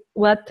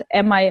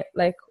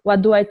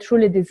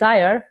truly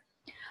desire,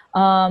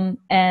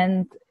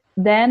 and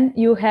then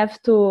you have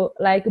to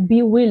like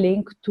be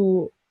willing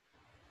to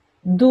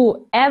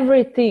do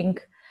everything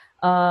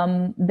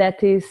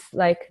that is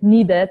like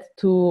needed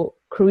to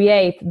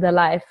create the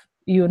life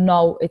you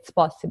know it's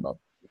possible.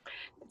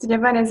 Ugye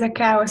van ez a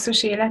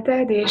káoszos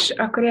életed, és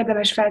akkor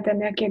érdemes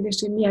feltenni a kérdést,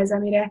 hogy mi az,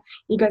 amire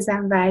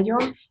igazán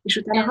vágyom, és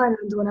utána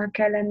hajlandónak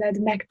kell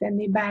lenned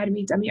megtenni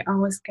bármit, ami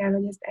ahhoz kell,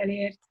 hogy ezt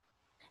elérd.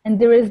 And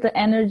there is the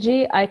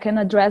energy. I can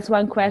address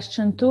one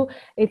question too.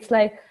 It's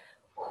like,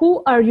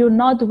 who are you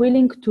not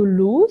willing to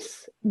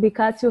lose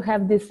because you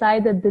have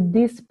decided that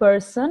this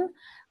person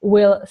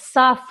will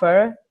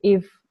suffer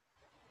if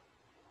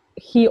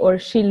he or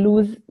she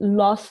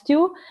lost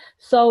you,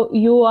 so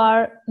you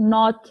are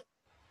not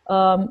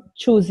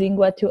choosing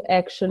what you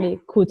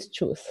actually could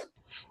choose.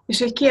 És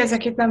hogy ki az,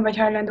 akit nem vagy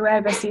hajlandó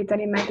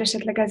elveszíteni, mert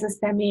esetleg ez a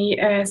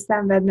személy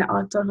szenvedne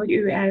attól, hogy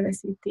ő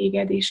elveszít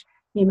téged, és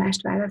mi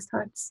mást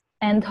választhatsz.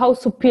 And how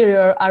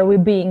superior are we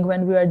being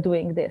when we are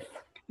doing this?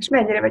 És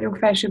mennyire vagyunk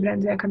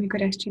felsőbbrendűek,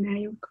 amikor ezt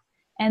csináljuk.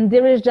 And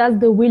there is just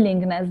the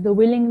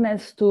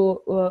willingness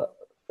to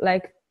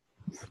like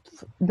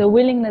the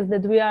willingness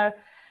that we are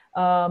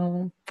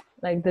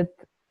like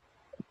that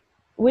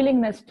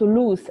willingness to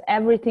lose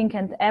everything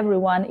and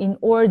everyone in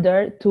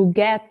order to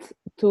get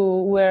to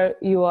where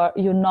you are,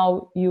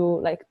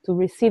 you like to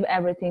receive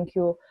everything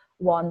you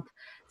want.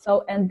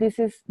 So, and this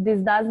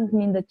doesn't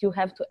mean that you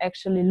have to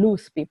actually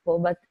lose people,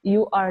 but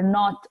you are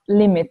not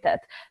limited,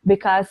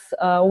 because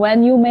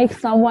when you make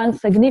someone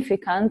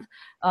significant,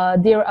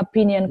 their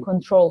opinion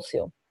controls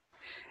you.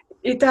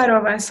 Itt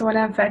arról van szó,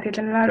 nem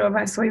feltétlenül arról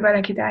van szó, hogy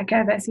valakit el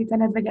kell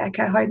veszítened, vagy el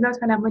kell hagynod,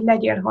 hanem hogy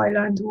legyél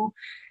hajlandó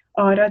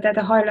arra, tehát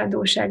a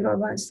hajlandóságról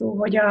van szó,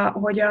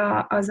 hogy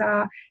az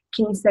a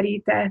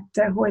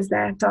kényszerített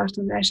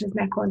hozzátartozás, ez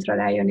ne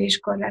kontrolláljon és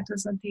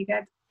korlátozzon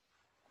téged.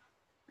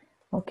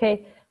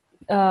 Okay.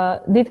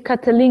 Did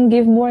Katalin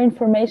give more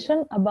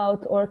information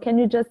about, or can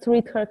you just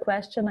read her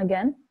question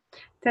again?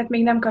 Tehát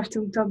még nem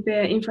kaptunk több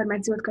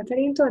információt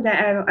Katalintól,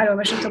 de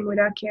elolvashatom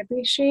újra a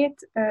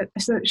kérdését.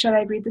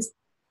 Shall I read the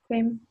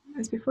same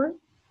as before?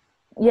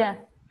 Yeah,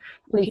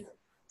 please.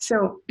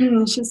 So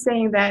she's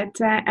saying that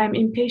I'm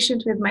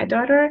impatient with my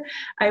daughter.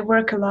 I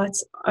work a lot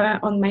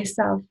on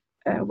myself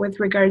with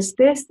regards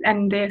to this,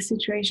 and the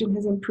situation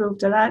has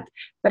improved a lot,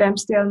 but I'm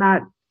still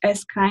not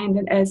as kind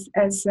and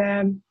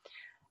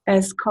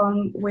as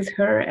calm with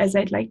her as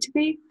I'd like to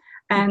be.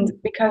 And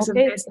because of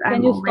this,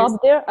 can you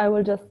stop there? I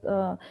will just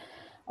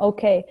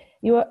okay.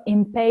 You are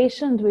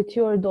impatient with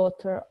your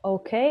daughter.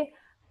 Okay,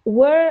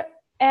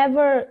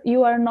 wherever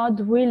you are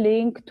not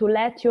willing to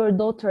let your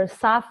daughter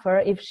suffer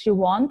if she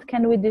wants,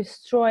 can we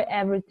destroy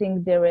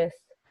everything there is?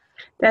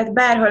 Tehát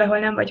bárhol, ahol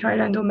nem vagy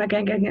hajlandó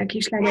megengedni a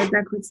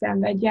kislányodnak, hogy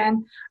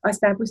szenvedjen,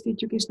 azt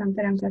elpusztítjuk, és nem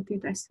teremtetté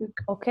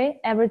tesszük. Okay,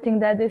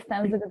 everything that is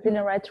times the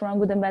gazillion, right, wrong,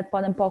 good and bad,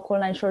 pod and poc,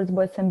 online, shorts,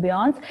 boys and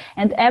beyonds.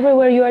 And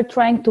everywhere you are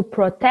trying to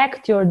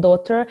protect your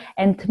daughter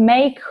and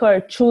make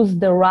her choose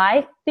the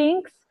right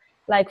things,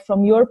 like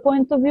from your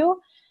point of view,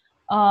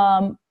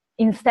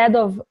 instead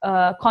of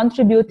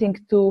contributing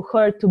to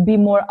her to be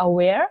more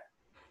aware.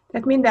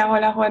 Tehát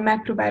mindenhol, ahol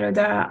megpróbálod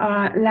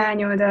a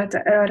lányodat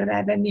arra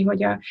rávenni,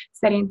 hogy a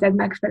szerinted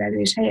megfelelő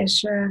és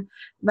helyes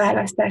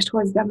választást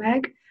hozza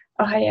meg,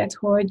 ahelyett,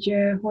 hogy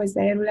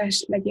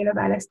hozzájárulás legyél a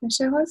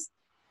választásához.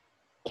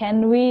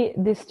 Can we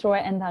destroy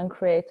and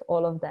uncreate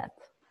all of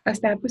that?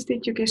 Azt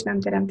elpusztítjuk, és nem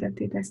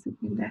teremtetté tesszük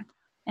mindet.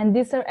 And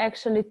these are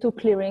actually two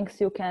clearings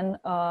you can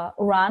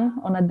run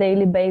on a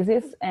daily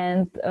basis,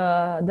 and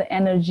the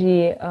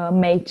energy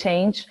may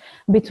change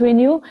between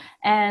you.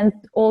 And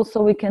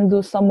also we can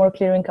do some more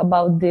clearing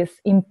about this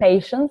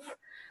impatience.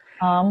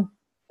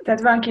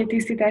 Tehát van 2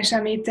 tisztítás,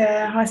 amit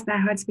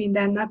használhatsz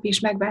minden nap, és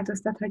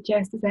megváltoztathatja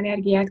ezt az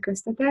energiát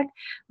köztetek,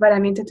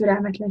 valamint a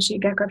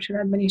türelmetlenséggel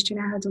kapcsolatban is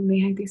csinálhatunk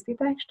néhány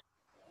tisztítást.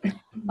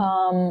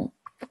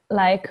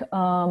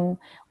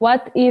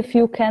 What if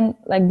you can,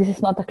 like, this is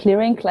not a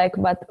clearing,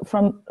 like, but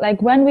from,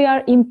 like, when we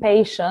are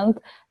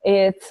impatient,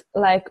 it's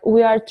like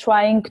we are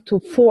trying to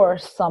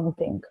force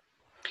something.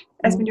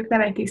 Ez mondjuk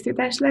nem egy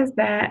tisztítás lesz,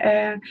 de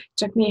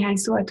csak néhány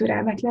szó a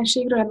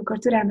türelmetlenségről. Amikor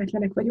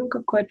türelmetlenek vagyunk,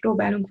 akkor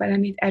próbálunk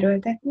valamit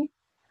erőltetni.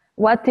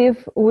 What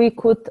if we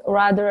could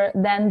rather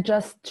than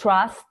just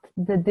trust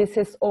that this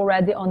is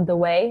already on the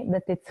way,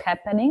 that it's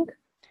happening?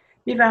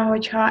 Mi van,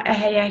 hogyha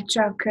ehelyett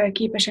csak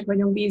képesek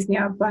vagyunk bízni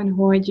abban,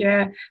 hogy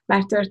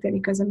már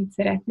történik az, amit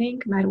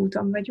szeretnénk, már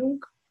úton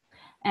vagyunk.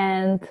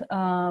 And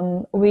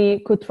we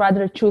could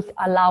rather choose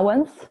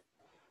allowance.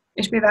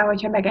 És mi van,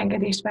 hogyha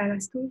megengedést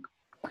választunk?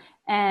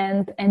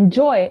 And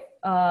enjoy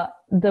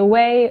the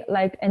way,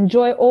 like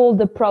enjoy all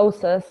the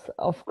process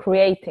of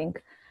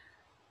creating.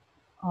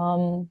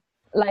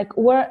 Like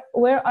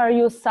where are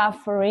you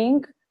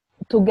suffering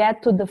to get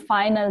to the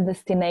final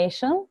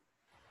destination,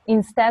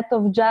 instead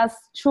of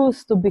just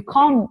choose to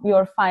become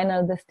your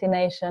final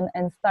destination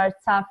and start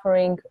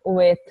suffering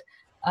with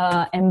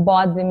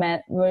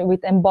embodiment,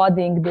 with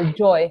embodying the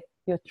joy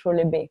you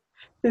truly be.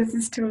 This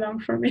is too long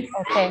for me.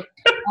 Okay.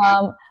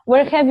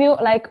 Where have you,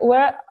 like,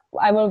 where,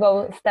 I will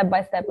go step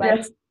by step. Like,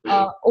 Yes.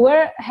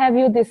 Where have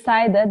you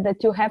decided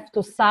that you have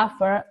to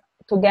suffer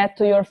to get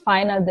to your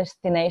final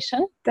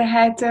destination?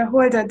 Tehát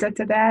hol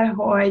döntötted el,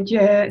 hogy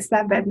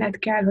szenvedned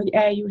kell, hogy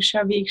eljuss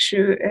a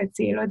végső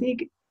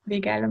célodig,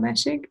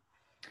 végállomásig?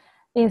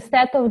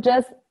 Instead of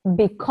just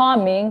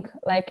becoming,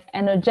 like,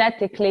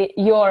 energetically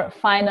your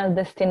final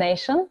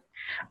destination,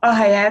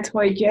 Ahelyett,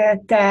 hogy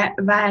te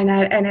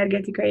válnál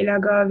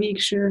energetikailag a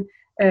végső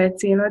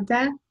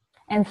céloddá,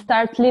 and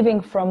start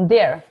living from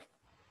there,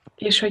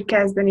 és hogy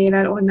kezdenél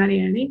el onnan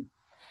élni,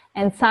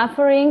 and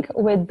suffering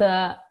with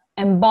the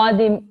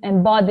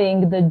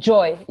embodying the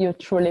joy you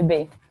truly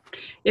be.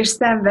 és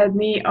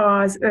szenvedni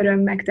az öröm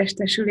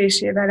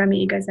megtestesülésével, ami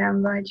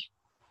igazán vagy.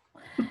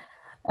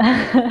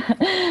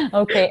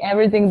 Okay,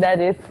 everything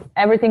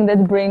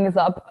that brings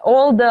up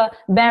all the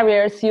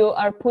barriers you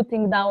are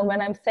putting down when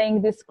I'm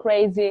saying these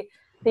crazy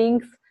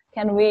things,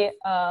 can we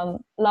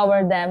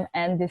lower them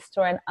and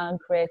destroy and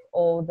uncreate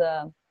all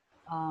the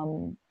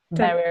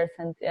barriers?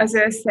 And az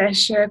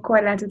összes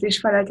korlátot és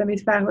falat,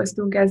 amit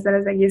felhoztunk ezzel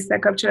az egésszel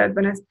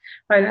kapcsolatban, azt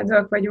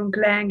hajlandóak vagyunk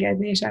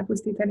leengedni és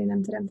elpusztítani,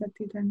 nem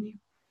teremtetté tenni.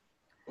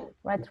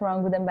 Right,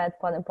 wrong, good and bad,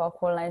 pod and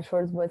poc, online,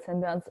 shorts, boys and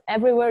beyonds.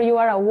 Everywhere you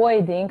are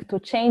avoiding to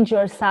change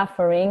your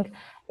suffering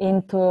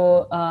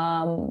into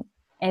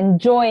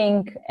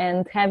enjoying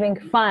and having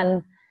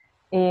fun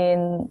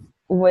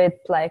with,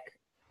 like,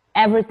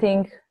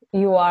 everything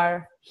you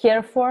are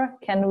here for,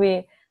 can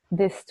we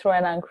destroy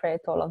and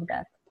uncreate all of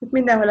that?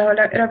 Mindenhol, ahol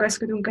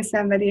ragaszkodunk a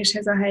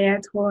szenvedéshez,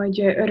 ahelyett,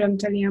 hogy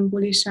örömtelien,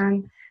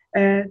 bulisan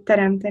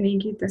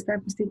teremtenénk itt, ezt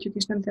elpusztítjuk,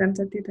 és nem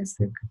teremtetté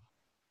tesszük.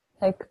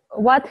 Like,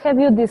 what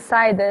have you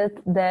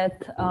decided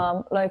that,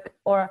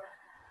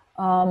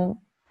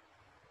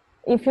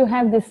 if you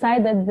have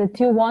decided that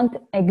you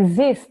won't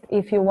exist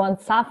if you won't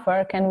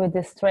suffer, can we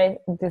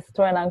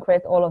destroy and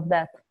uncreate all of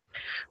that?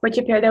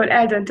 Hogyha például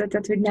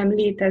eldöntötted, hogy nem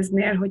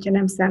léteznél, hogyha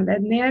nem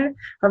szenvednél,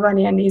 ha van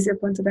ilyen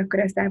nézőpontod, akkor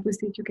ezt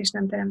elpusztítjuk, és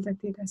nem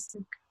teremtetté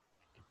tesszük.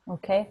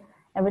 Okay.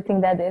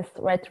 Everything that is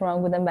right, wrong,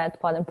 good and bad,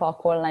 pod and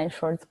poc, online,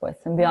 shorts, boys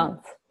and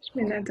beyonds. És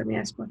mindent, ami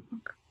ezt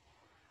mondjuk.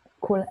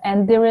 Cool.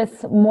 And there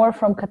is more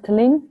from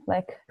Katalin,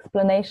 like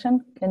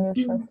explanation. Can you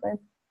translate?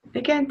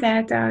 Igen,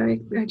 tehát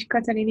hogy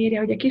Katalin írja,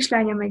 hogy a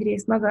kislányom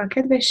egyrészt maga a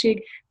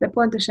kedvesség, de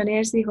pontosan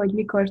érzi, hogy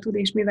mikor tud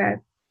és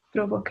mivel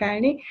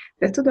provokálni,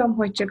 de tudom,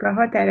 hogy csak a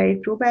határait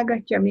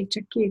próbálgatja, még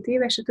csak 2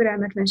 éves, a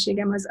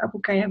türelmetlenségem az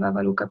apukájával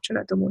való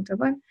kapcsolatom óta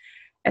van.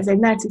 Ez egy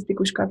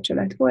narcisztikus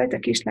kapcsolat volt, a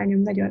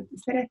kislányom nagyon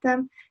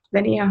szeretem, de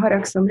néha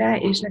haragszom rá,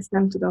 és ezt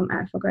nem tudom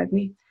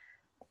elfogadni.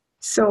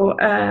 So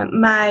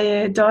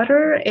my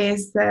daughter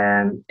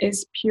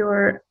is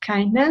pure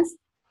kindness,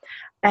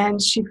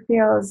 and she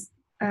feels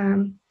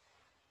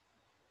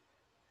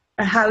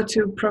how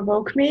to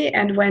provoke me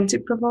and when to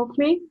provoke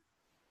me.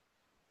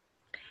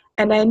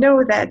 And I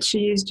know that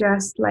she is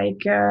just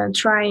like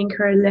trying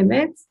her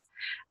limits.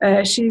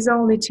 She's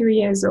only 2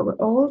 years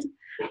old.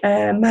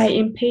 My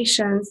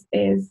impatience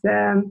is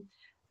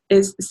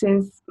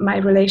since my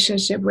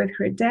relationship with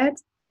her dad.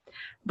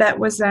 That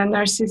was a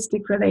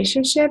narcissistic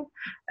relationship.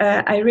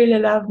 I really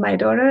love my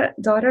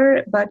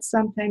daughter, but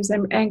sometimes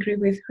I'm angry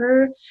with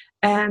her,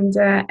 and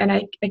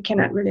I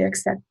cannot really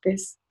accept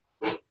this.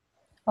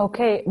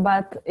 Okay,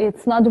 but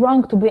it's not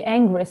wrong to be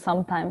angry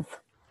sometimes.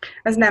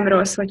 Az nem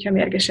rossz, hogyha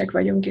mérgesek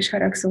vagyunk és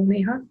haragszunk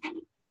néha.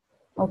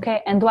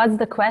 Okay, and what's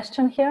the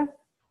question here?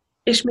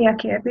 És mi a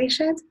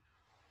kérdésed?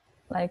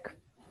 Like,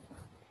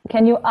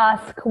 can you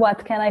ask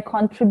what can I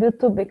contribute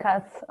to?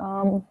 Because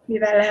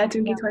mivel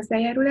lehetünk itt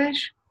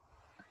hozzájárulás?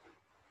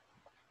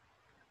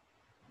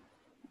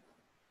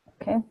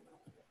 Okay,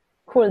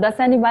 cool. Does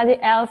anybody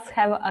else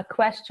have a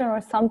question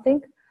or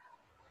something?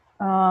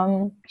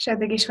 És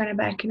eddig is van-e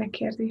bárkinek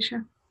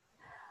kérdése?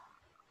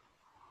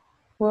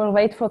 We'll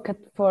wait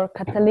for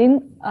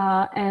Katalin,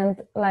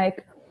 and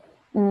like,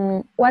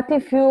 what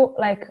if you,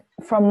 like,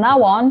 from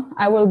now on,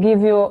 I will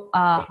give you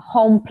a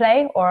home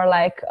play or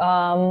like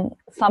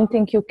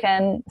something you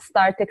can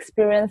start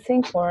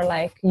experiencing or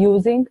like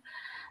using.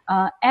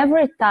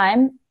 Every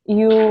time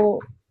you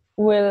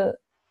will,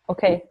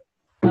 okay,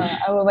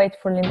 I will wait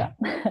for Linda.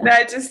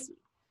 No, just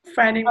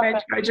finding my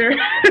charger.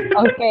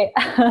 Okay.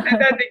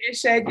 Addig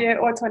is egy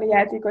otthoni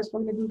játékot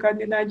fog nekünk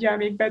adni Nadja,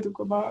 amíg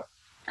bedukom a...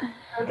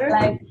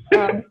 Like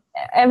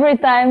every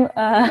time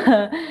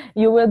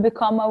you will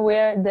become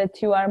aware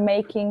that you are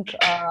making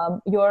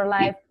your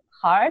life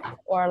hard,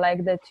 or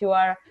like that you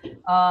are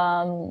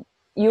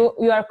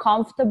you are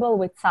comfortable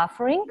with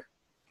suffering.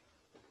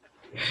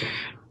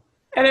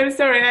 And I'm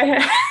sorry,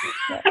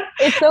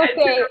 it's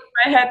okay. I took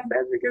my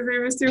headset because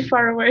it was too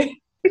far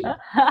away.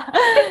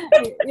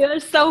 You're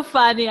so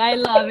funny, I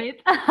love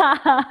it.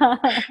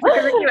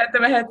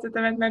 Kivettem a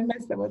headsetemet, mert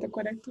messze volt a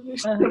konnektor.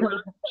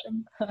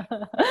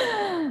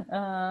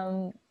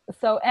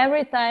 So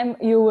every time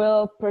you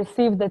will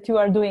perceive that you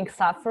are doing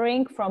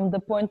suffering from the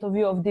point of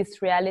view of this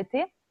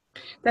reality.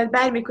 Tehát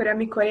bármikor,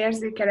 amikor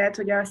érzékeled,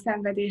 hogy a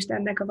szenvedést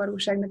ennek a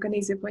valóságnak a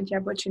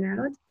nézőpontjából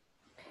csinálod,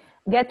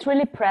 get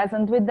really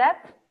present with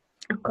that.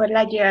 Akkor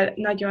legyél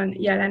nagyon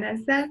jelen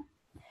ezzel.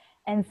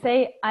 And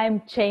say,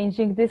 I'm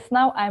changing this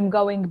now, I'm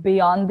going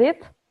beyond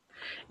it.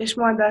 És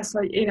mondd azt,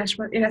 hogy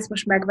én ezt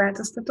most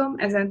megváltoztatom,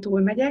 ezen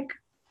túl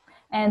megyek.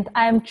 And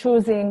I'm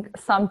choosing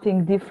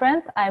something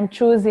different. I'm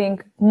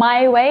choosing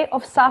my way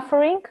of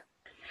suffering.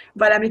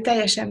 Valami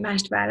teljesen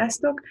mást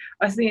választok,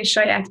 az én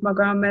saját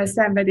magam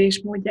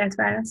szenvedés módját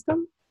választom.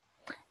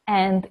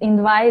 And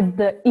invite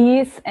the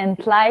ease and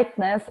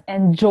lightness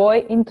and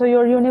joy into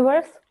your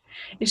universe.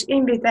 És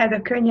invitáld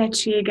a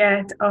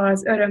könnyedséget,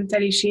 az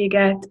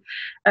örömteliséget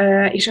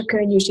és a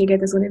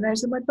könnyűséget az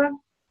univerzumodba.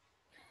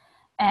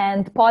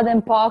 And pod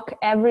and poc,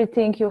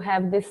 everything you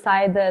have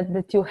decided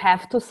that you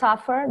have to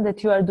suffer,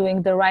 that you are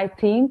doing the right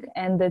thing,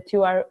 and that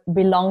you are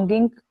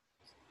belonging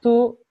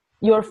to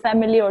your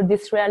family or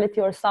this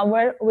reality or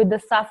somewhere with the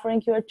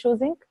suffering you are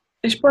choosing.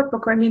 És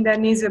potpokol minden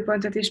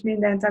nézőpontot és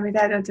mindent, amit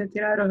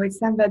eldöntöttél arról, hogy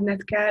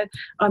szenvedned kell,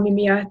 ami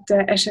miatt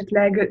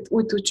esetleg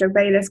úgy tudsz csak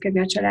beilleszkedni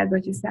a családba,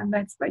 hogyha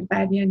szenvedsz, vagy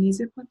bármilyen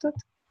nézőpontot.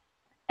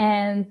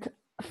 And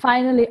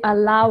finally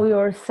allow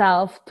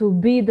yourself to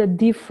be the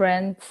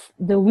difference,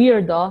 the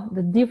weirdo,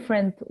 the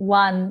different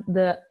one,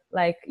 the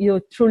like you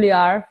truly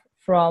are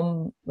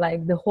from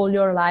like the whole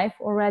your life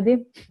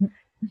already.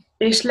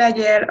 És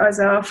legyél az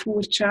a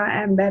furcsa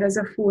ember, az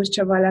a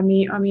furcsa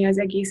valami, ami az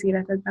egész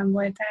életedben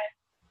voltál.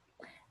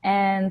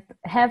 And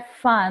have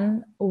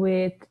fun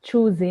with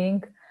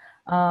choosing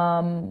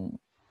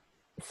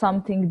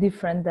something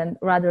different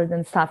rather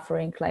than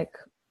suffering, like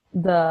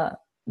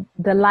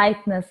the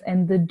lightness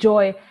and the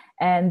joy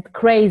and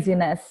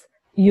craziness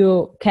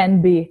you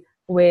can be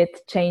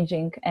with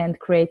changing and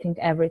creating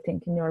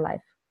everything in your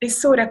life. És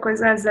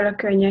szórakozz azzal a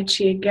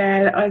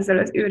könnyedséggel, azzal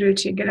az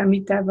őrültséggel,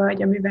 amit te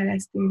vagy, amivel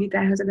ezt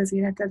invitálhatod az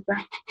életedbe.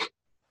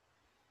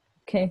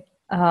 Okay,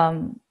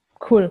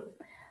 cool.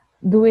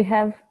 Do we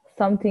have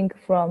something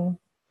from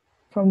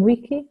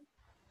Wiki?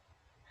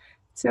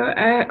 So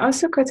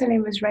also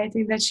Katalin was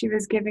writing that she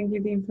was giving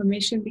you the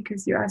information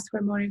because you asked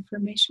for more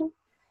information.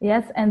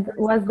 Yes, and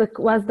was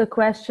the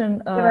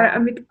question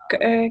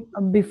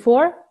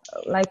before?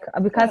 Like,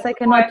 because I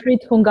cannot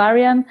read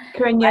Hungarian.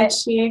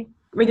 Könnyedséggel.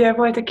 Ugye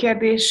volt a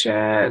kérdés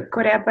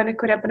korábban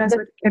az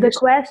volt a kérdés. The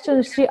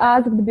question she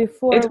asked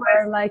before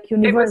were like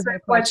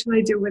universal. What should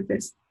I do with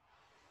this?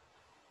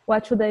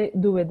 What should I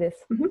do with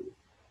this?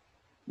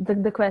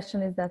 Mm-hmm. The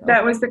question is that.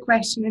 That was the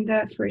question in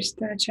the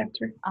first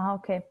chapter.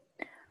 Okay.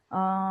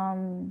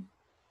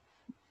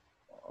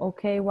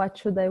 Okay, what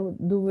should I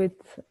do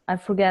with, I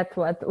forget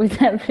what,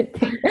 with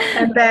everything.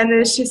 And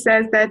then she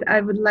says that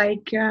I would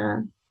like...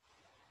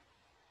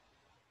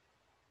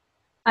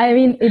 I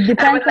mean, it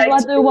depends on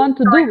what you want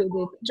to do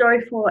with it.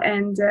 Joyful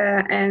and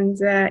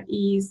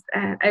ease.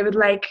 I would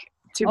like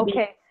to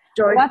be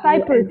joyful. What I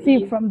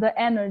perceive from the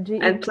energy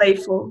and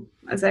playful,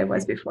 as I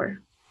was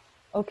before.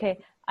 Okay,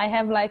 I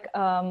have like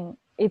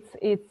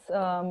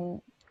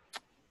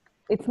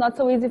it's not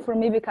so easy for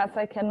me because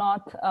I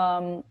cannot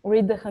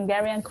read the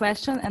Hungarian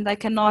question and I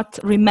cannot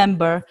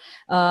remember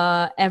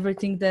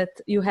everything that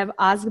you have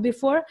asked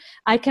before.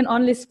 I can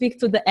only speak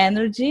to the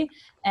energy,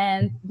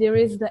 and there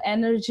is the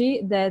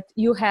energy that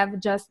you have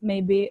just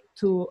maybe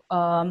to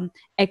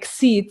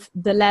exceed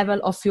the level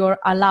of your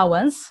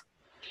allowance.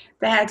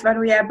 Tehát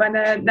valójában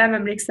nem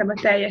emlékszem a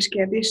teljes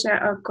kérdésre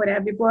a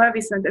korábbiból,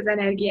 viszont az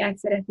energiát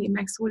szeretném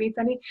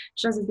megszólítani,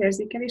 és az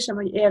érzékelésem,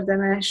 hogy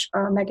érdemes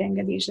a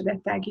megengedésedet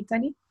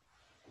tágítani.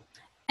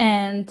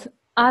 And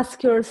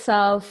ask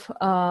yourself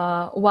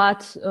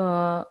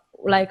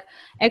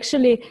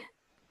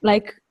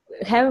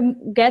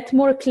get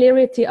more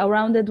clarity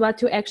around it,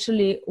 what you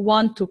actually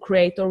want to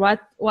create, or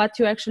what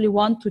you actually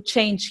want to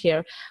change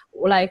here.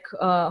 Like,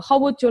 how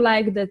would you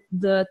like that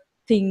the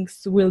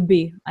things will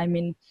be? I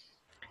mean,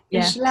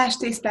 yeah. És lásd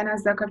tisztán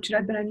azzal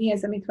kapcsolatban, hogy mi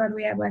az, amit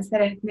valójában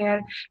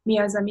szeretnél, mi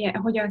az,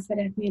 hogyan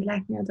szeretnéd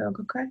látni a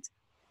dolgokat.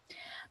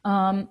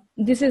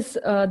 This is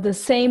the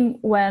same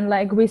when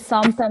like we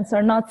sometimes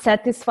are not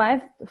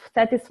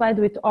satisfied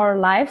with our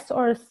lives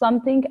or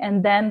something,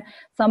 and then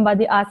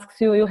somebody asks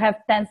you, you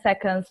have 10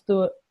 seconds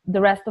to the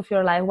rest of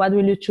your life, what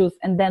will you choose?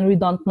 And then we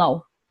don't know.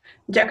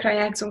 Gyakran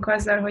játszunk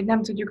azzal, hogy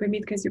nem tudjuk, hogy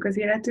mit kezdjük az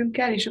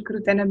életünkkel, és akkor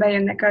utána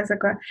bejönnek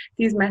azok a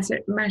 10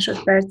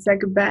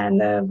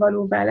 másodpercekben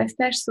való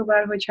választás,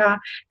 szóval, hogyha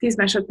 10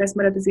 másodperc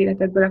marad az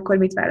életedből, akkor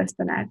mit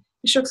választanál?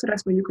 És sokszor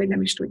azt mondjuk, hogy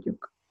nem is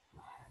tudjuk.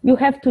 You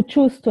have to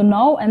choose to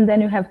know, and then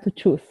you have to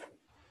choose.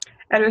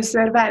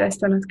 Először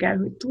választanod kell,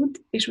 hogy tudd,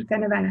 és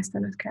utána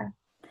választanod kell.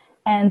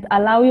 And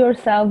allow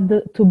yourself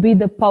to be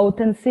the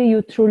potency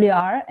you truly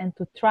are, and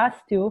to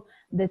trust you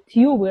that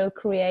you will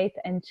create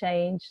and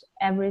change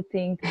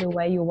everything the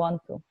way you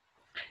want to.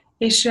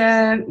 És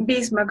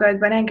bízz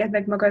magadban, engedd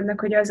meg magadnak,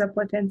 hogy az a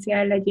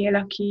potenciál legyél,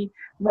 aki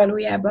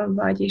valójában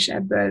vagy, és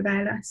ebből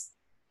válasz.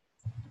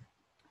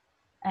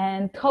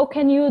 And how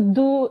can you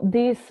do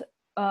this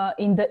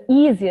in the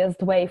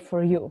easiest way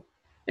for you?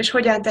 És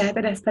hogyan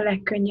teheted ezt a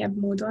legkönnyebb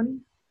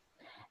módon?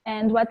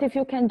 And what if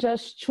you can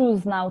just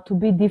choose now to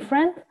be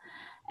different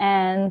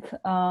and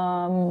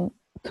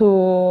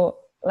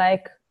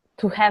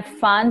to have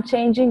fun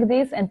changing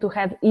this, and to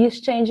have ease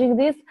changing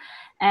this,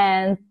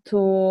 and to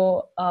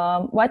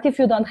what if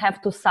you don't have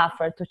to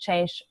suffer to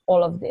change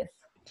all of this?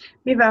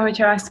 Mi van,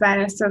 hogyha azt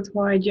választod,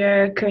 hogy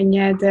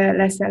könnyed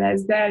leszel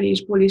ezzel,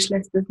 és bulis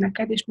lesz ez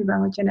neked, és mi van,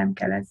 hogyha nem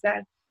kell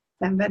ezzel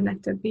szenvedned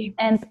többé?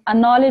 And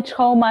acknowledge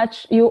how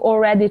much you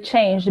already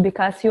changed,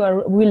 because you are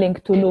willing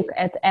to look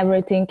at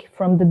everything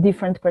from the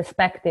different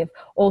perspective.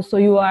 Also,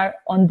 you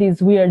are on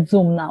this weird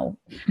Zoom now.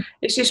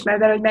 És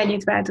ismerd el, hogy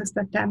mennyit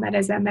változtattál már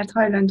ezen, mert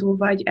hajlandó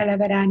vagy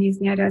eleve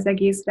ránézni erre az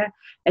egészre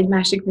egy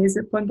másik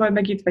nézőpontból,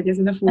 meg itt vagy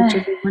ezen a furcsa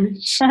Zoomon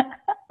is.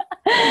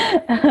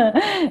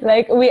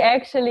 Like we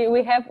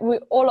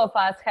all of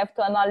us have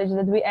to acknowledge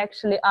that we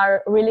actually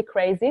are really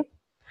crazy.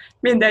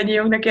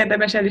 Mindennyiunknak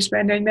érdemes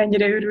elismerni, hogy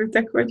mennyire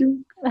őrültek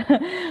vagyunk.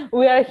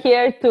 We are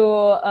here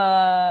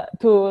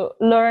to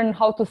learn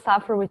how to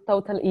suffer with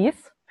total ease.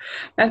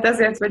 Mert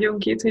azért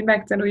vagyunk itt, hogy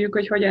megtanuljuk,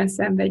 hogy hogyan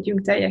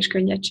szenvedjünk teljes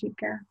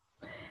könnyedséggel.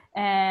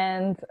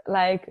 And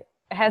like,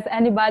 has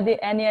anybody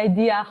any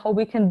idea how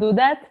we can do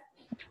that?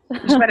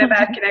 És van-e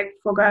bárkinek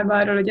fogalma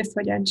arról, hogy ezt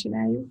hogyan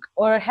csináljuk?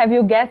 Or have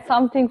you get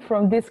something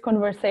from this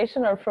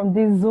conversation or from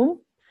this Zoom?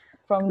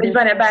 Vagy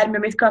van-e bármi,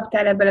 amit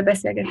kaptál ebből a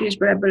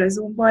beszélgetésből, ebből a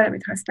Zoomból,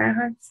 amit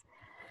használhatsz?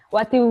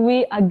 What if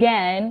we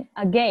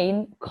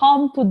again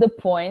come to the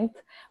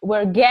point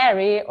where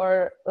Gary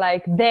or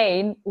like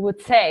Dane would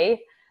say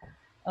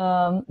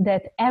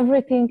that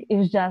everything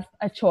is just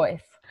a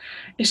choice.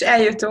 És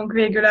eljutunk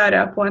végül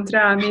arra a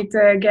pontra, amit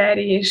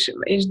Gary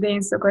és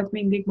Dane szokott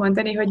mindig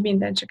mondani, hogy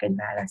minden csak egy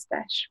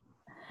választás.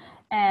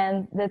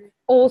 And that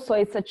also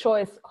it's a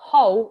choice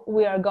how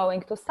we are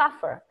going to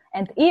suffer.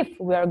 And if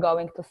we are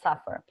going to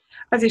suffer.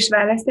 Az is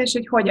választás,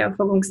 hogy hogyan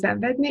fogunk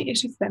szenvedni,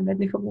 és hogy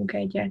szenvedni fogunk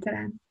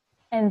egyáltalán.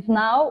 And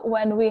now,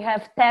 when we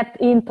have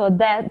tapped into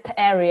that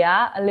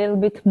area a little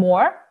bit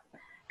more,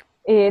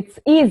 it's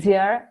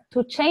easier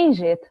to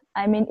change it.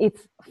 I mean,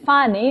 it's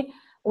funny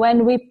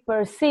when we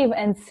perceive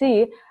and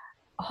see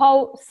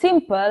how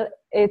simple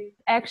it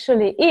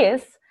actually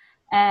is,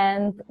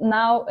 and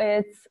now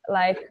it's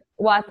like,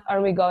 what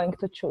are we going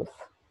to choose?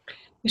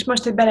 És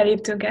most, hogy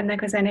beleléptünk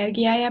ennek az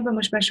energiájába,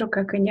 most már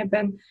sokkal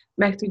könnyebben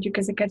meg tudjuk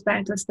ezeket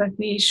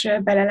változtatni, és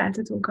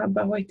beleláthatunk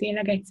abba, hogy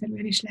tényleg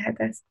egyszerűen is lehet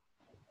ez.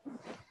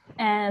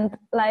 And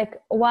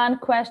like one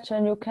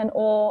question you can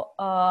all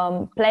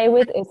play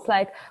with, it's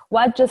like,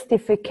 what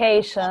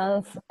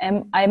justifications,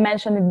 I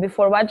mentioned it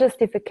before, what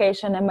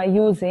justification am I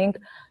using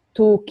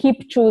to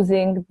keep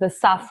choosing the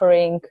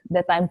suffering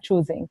that I'm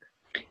choosing?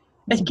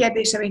 Egy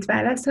kérdés, amit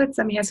választhatsz,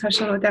 amihez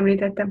hasonlót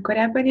említettem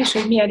korábban is,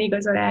 hogy milyen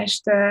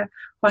igazolást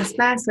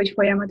használsz, hogy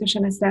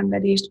folyamatosan a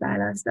szenvedést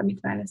válaszd, amit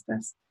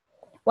választasz.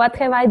 What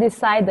have I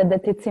decided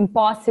that it's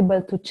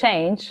impossible to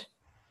change?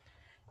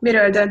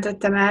 Miről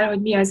döntöttem el,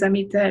 hogy mi az,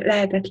 amit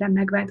lehetetlen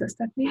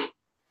megváltoztatni?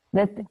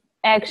 That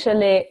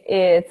actually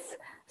it's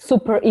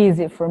super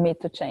easy for me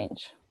to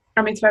change.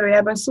 Amit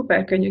valójában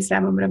szuper könnyű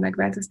számomra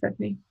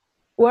megváltoztatni.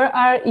 Where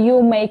are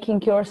you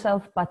making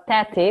yourself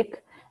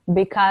pathetic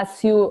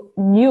because you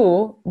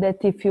knew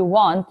that if you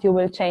want, you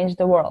will change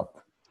the world?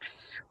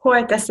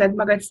 Hol teszed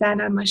magad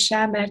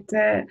szánalmassá,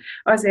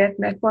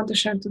 mert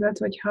pontosan tudod,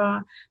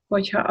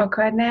 hogyha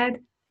akarnád,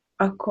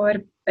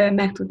 akkor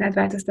meg tudnád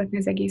változtatni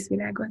az egész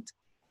világot.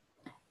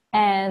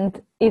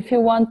 And if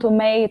you want to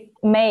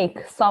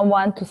make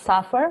someone to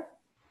suffer,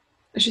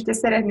 és hogyha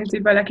szeretnéd,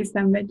 hogy valaki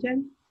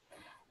szenvedjen,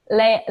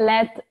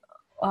 let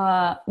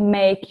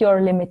make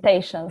your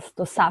limitations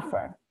to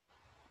suffer.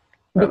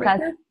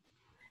 Because,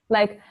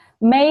 like,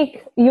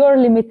 make your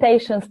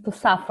limitations to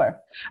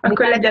suffer.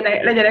 Akkor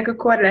legyenek a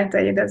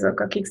korlátaid azok,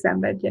 akik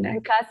szenvedjenek.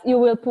 Because you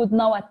will put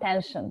no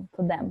attention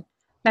to them.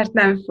 Mert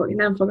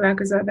nem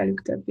foglalkozol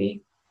velük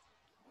többé.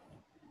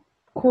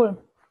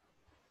 Cool.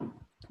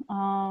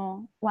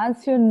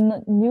 Once you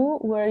knew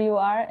where you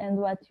are and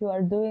what you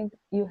are doing,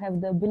 you have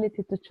the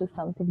ability to choose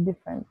something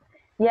different.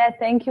 Yeah,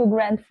 thank you,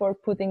 Grant, for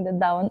putting that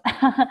down.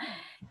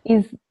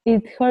 Is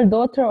it her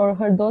daughter or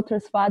her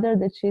daughter's father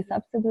that she's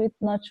upset with?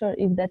 Not sure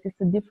if that is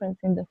a difference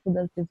in the who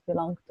does this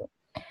belong to.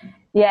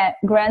 Yeah,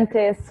 Grant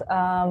is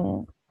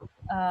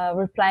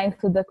replying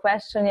to the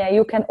question. Yeah,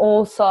 you can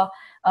also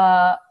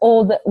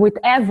with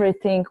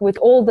everything, with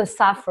all the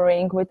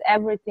suffering, with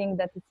everything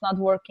that is not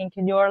working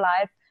in your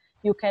life,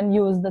 you can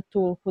use the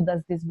tool who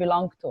does this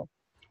belong to.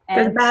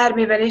 Tehát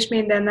bármivel és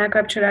mindennel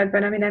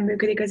kapcsolatban, ami nem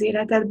működik az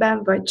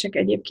életedben, vagy csak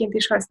egyébként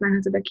is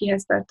használhatod a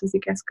kihez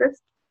tartozik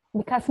eszközt.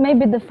 Because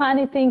maybe the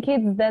funny thing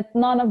is that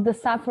none of the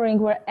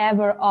suffering were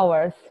ever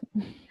ours.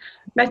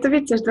 Mert a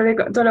vicces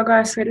dolog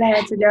az, hogy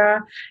lehet, hogy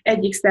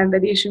egyik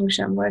szenvedésünk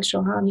sem volt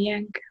soha a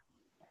miénk.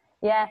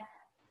 Yeah,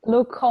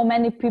 look how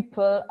many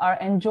people are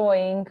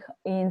enjoying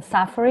in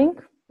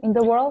suffering in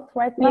the world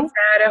right now. Nézd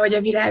arra, hogy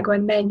a világon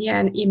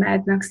mennyien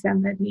imádnak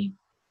szenvedni.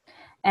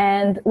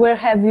 And where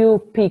have you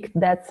picked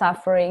that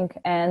suffering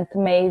and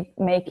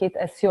make it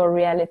as your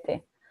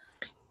reality?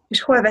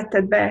 És hol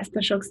vetted be ezt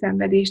a sok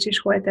szenvedést, és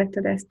hol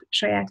tetted ezt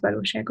saját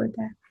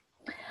valóságoddá?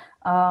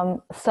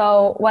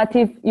 So what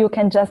if you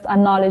can just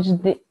acknowledge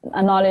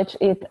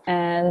it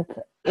and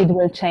it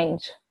will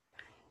change?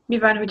 Mi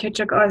van, hogyha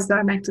csak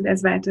azzal meg tud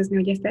ez változni,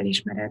 hogy ezt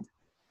elismered?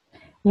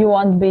 You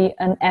won't be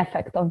an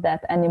effect of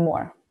that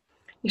anymore.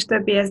 És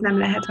többé ez nem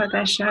lehet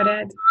hatással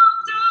rád.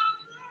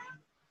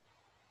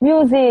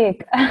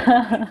 Music!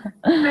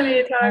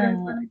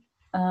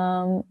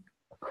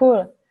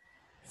 Cool.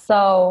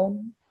 So,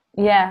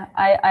 yeah,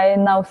 I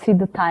now see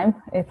the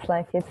time. It's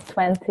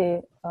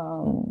 20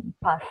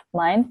 past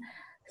 9.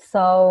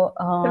 So...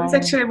 There was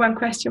actually one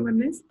question we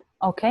missed.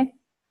 Okay.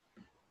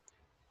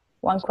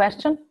 One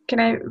question? Can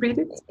I read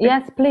it?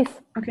 Yes, please.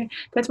 Okay.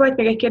 Tehát volt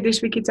még egy kérdés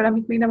Vikitől,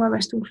 amit még nem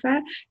olvastunk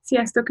fel.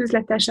 Sziasztok,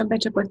 üzlettársam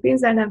becsapott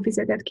pénzzel, nem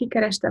fizetett ki,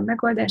 kerestem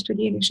megoldást, hogy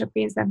én is a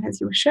pénzemhez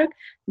jussak,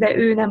 de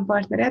ő nem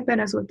partner ebben,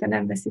 azóta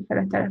nem veszi fel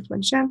a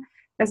telefont sem.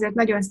 Ezért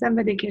nagyon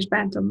szenvedik és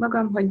bántom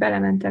magam, hogy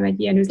belementem egy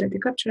ilyen üzleti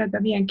kapcsolatba,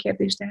 milyen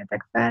kérdést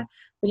tehetek fel,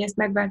 hogy ezt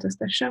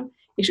megváltoztassam,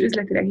 és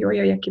üzletileg jól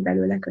jöjjek ki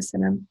belőle.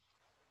 Köszönöm.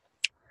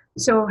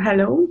 So,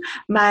 hello,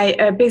 my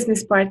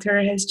business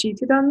partner has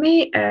cheated on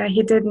me.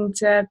 He didn't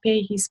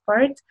pay his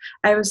part.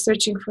 I was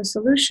searching for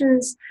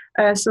solutions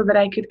so that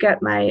I could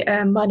get my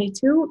money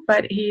too,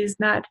 but he's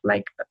not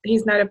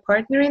a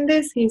partner in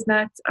this. He's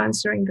not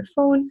answering the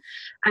phone.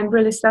 I'm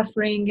really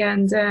suffering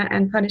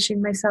and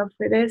punishing myself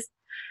for this,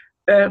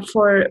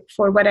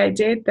 for what I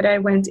did, that I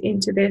went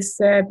into this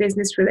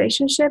business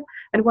relationship.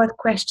 And what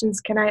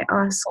questions can I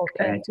ask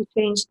to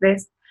change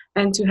this?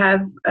 And to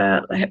have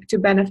to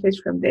benefit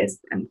from this,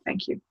 and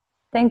thank you.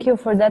 Thank you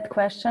for that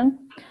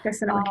question.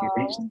 Köszönöm a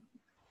kérdést.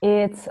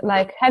 It's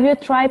like, have you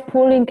tried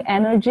pulling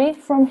energy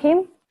from him?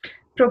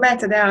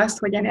 Próbáltad-e azt,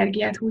 hogy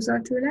energiát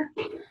húzol tőle?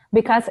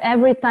 Because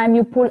every time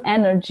you pull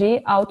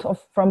energy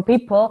from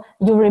people,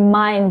 you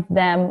remind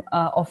them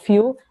of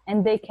you,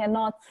 and they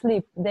cannot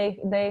sleep.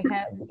 They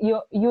have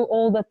you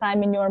all the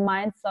time in your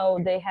mind, so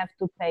they have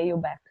to pay you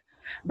back.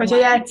 Hogyha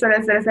játszol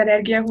ezzel az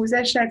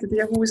energiahúzással, tehát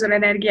hogyha húzol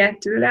energiát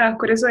tőle,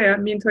 akkor ez olyan,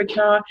 mint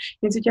hogyha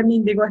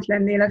mindig ott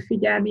lennél a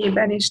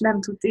figyelmében, és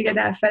nem tud téged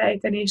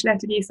elfelejteni, és lehet,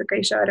 hogy éjszaka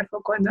is arra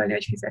fog gondolni,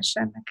 hogy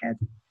fizessen neked.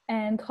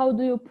 And how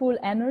do you pull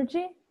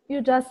energy?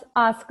 You just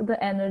ask the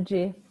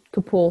energy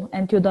to pull,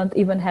 and you don't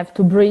even have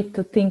to breathe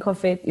to think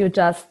of it. You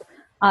just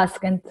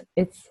ask, and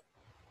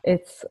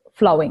it's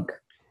flowing.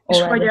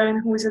 És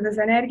hogyan húzod az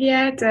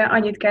energiát?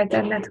 Annyit kell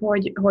tenned,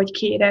 hogy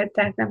kéred,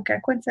 tehát nem kell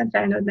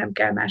koncentrálnod, nem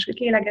kell máshogy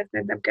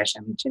lélegezned, nem kell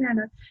semmit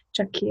csinálnod,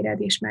 csak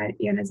kéred, és már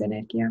jön az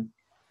energia.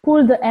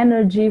 Pull the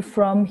energy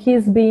from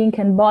his being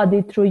and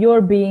body through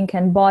your being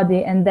and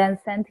body, and then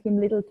send him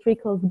little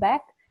trickles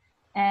back,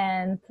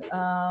 and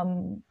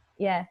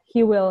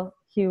he will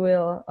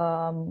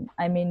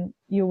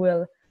you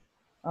will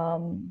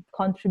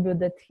contribute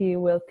that he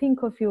will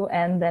think of you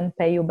and then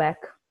pay you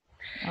back.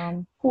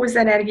 Húzz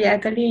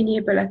energiát a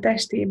lényéből, a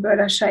testéből,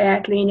 a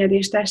saját lényed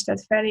és tested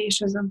felé,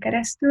 és azon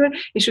keresztül,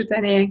 és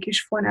utána ilyen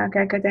kis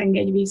fonalkákat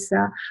engedj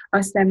vissza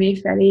a személy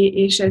felé,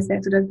 és ezzel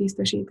tudod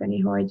biztosítani,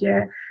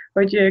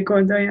 hogy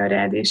gondoljon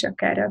rád, és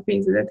akár a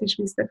pénzedet is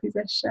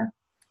visszafizesse.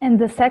 And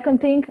the second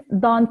thing,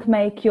 don't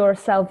make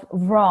yourself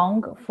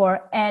wrong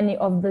for any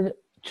of the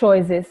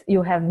choices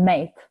you have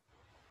made.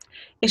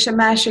 És a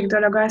másik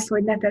dolog az,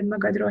 hogy ne tedd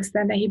magad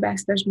rosszul, ne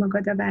hibáztasd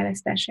magad a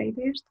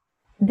választásaidért.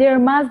 There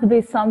must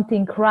be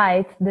something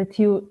right that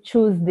you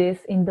choose this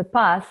in the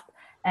past,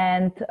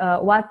 and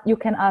what you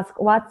can ask,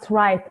 what's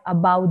right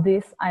about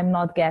this I'm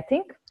not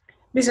getting?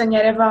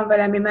 Bizonyára van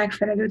valami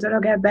megfelelő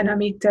dolog ebben,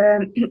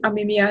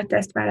 ami miatt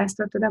ezt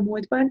választottad a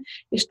múltban,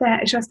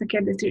 és azt a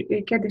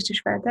kérdést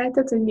is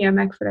felteheted, hogy mi a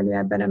megfelelő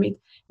ebben, mi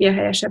a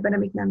helyes ebben,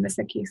 amit nem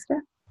veszek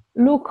észre.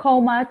 Look how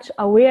much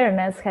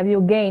awareness have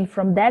you gained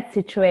from that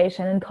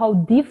situation, and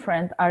how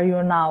different are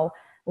you now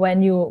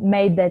when you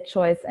made that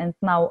choice and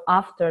now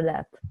after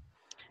that.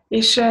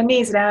 És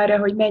nézd rá arra,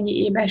 hogy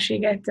mennyi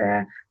éberséget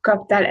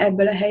kaptál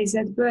ebből a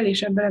helyzetből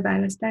és ebből a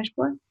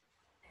választásból.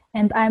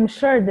 And I'm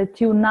sure that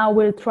you now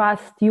will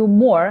trust you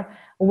more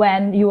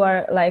when you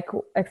are like,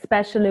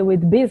 especially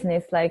with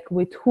business, like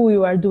with who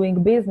you are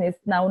doing business.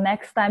 Now,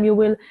 next time you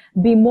will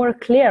be more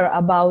clear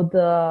about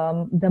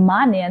the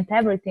money and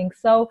everything.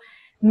 So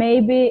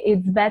maybe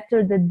it's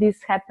better that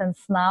this happens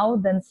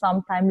now than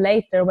sometime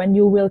later when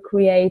you will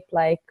create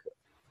like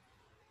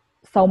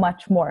so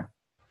much more.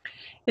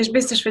 És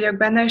biztos vagyok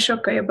benne, hogy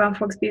sokkal jobban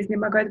fogsz bízni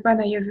magadban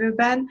a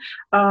jövőben,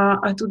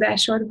 a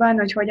tudásodban,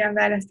 hogy hogyan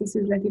választasz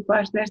üzleti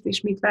partnert,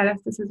 és mit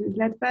választasz az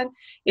üzletben,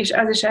 és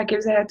az is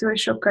elképzelhető, hogy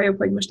sokkal jobb,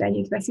 hogy most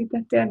ennyit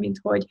veszítettél, mint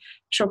hogy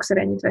sokszor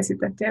ennyit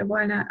veszítettél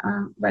volna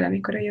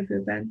valamikor a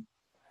jövőben.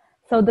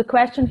 So the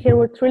question here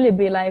would really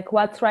be like,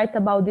 what's right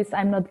about this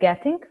I'm not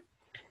getting?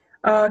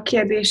 A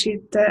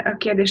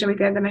kérdés, amit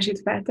érdemes itt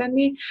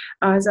feltenni,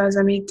 az az,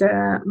 amit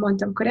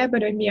mondtam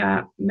korábban, hogy mi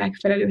a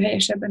megfelelő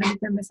helyesebben, amit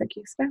nem veszek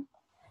észre.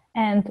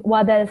 And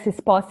what else is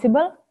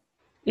possible?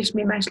 És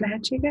mi más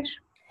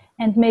lehetséges?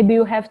 And maybe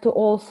you have to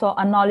also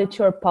acknowledge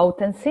your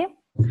potency.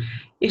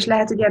 És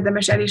lehet, hogy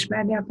érdemes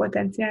elismerni a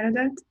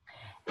potenciálodat.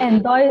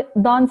 And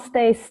don't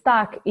stay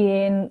stuck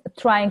in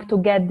trying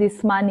to get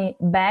this money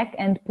back,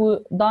 and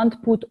don't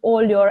put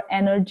all your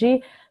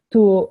energy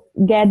to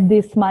get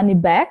this money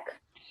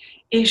back.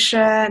 És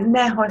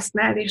ne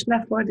használd és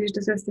ne fordítsd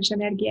az összes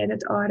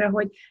energiádat arra,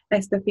 hogy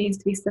ezt a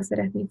pénzt vissza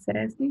szeretnéd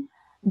szerezni.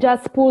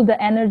 Just pull the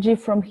energy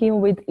from him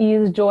with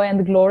ease, joy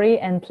and glory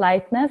and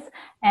lightness,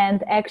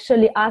 and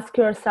actually ask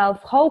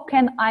yourself, how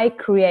can I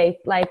create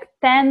like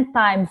 10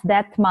 times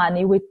that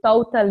money with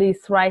total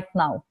ease right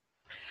now?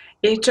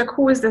 És csak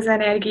húzd az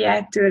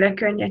energiát tőle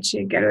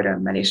könnyedséggel,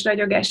 örömmel és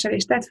ragyogással,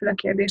 és tedd fel a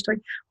kérdést,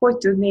 hogy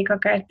tudnék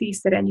akár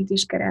 10-szer ennyit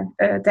is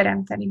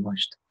teremteni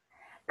most.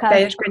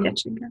 Teljes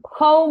könnyedséggel.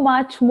 How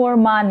much more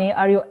money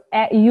are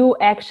you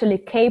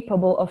actually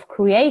capable of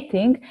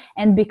creating,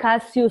 and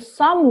because you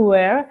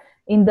somewhere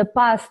in the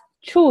past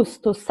choose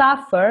to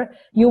suffer,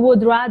 you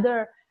would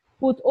rather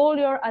put all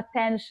your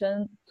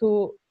attention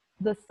to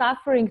the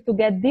suffering to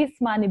get this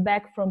money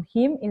back from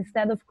him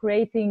instead of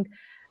creating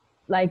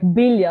like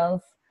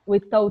billions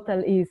with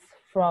total ease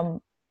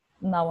from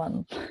now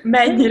on.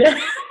 Mennyire?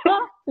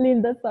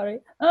 Linda,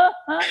 sorry.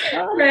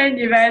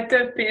 Mennyivel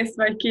több pénzt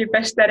vagy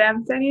képes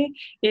teremteni,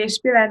 és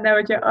mi lenne,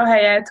 hogyha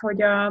ahelyett,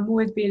 hogy a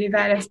múltbéli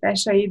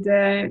választásaid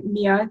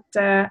miatt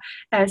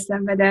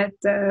elszenvedett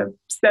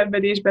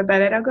szenvedésbe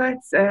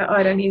beleragadsz,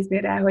 arra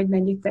néznél rá, hogy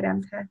mennyit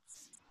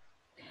teremthetsz.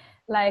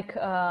 Like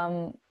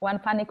one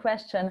funny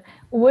question,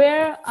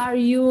 where are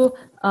you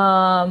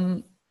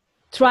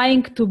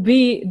trying to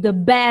be the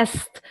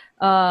best,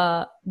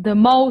 the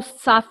most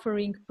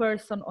suffering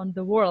person on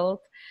the world?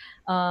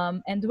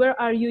 And where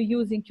are you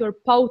using your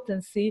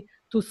potency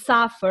to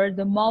suffer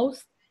the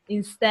most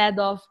instead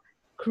of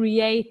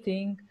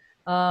creating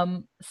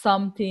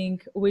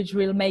something which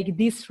will make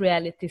this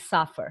reality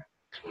suffer?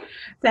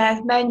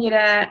 Tehát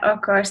mennyire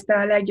akarsz te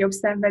a legjobb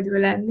szenvedő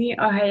lenni,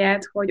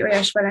 ahelyett, hogy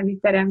olyas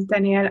valamit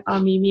teremtenél,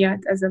 ami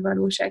miatt ez a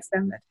valóság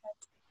szenvedhet.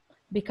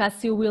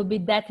 Because you will be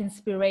that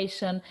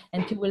inspiration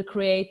and you will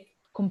create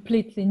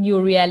completely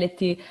new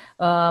reality,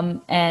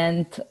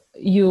 and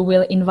you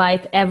will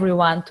invite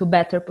everyone to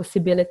better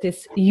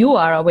possibilities you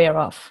are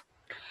aware of.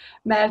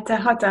 Mert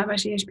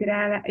hatalmas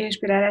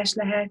inspirálás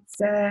lehetsz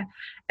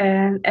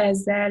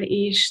ezzel,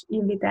 és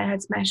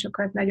invitálhatsz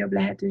másokat nagyobb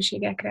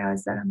lehetőségekre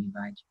azzal, ami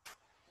vagy.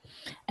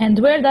 And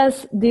where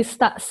does this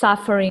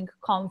suffering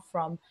come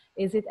from?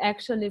 Is it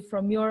actually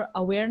from your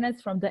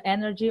awareness, from the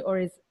energy, or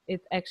is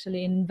it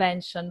actually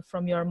invention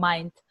from your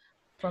mind?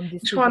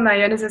 És honnan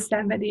jön ez a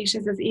szenvedés?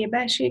 Ez az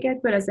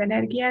éberségedből, az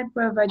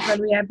energiádból, vagy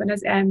valójában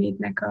az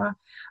elmédnek a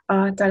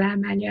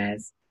találmánya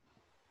ez?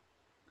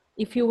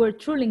 If you were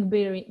truly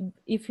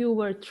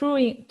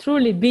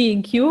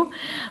being you,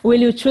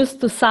 will you choose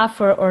to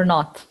suffer or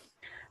not?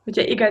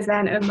 Hogyha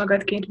igazán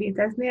önmagadként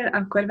léteznél,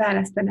 akkor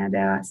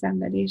választanád-e a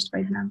szenvedést,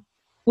 vagy nem?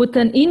 Would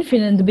an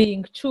infinite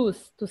being choose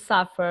to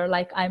suffer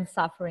like I'm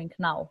suffering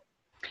now?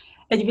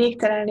 Egy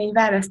végtelen lény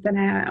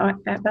választaná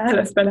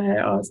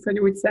azt, hogy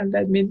úgy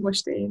szenved, mint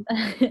most én?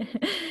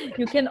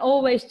 You can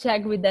always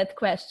check with that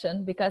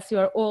question because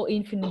you are all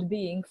infinite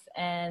beings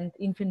and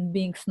infinite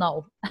beings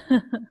know.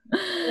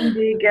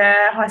 Mindig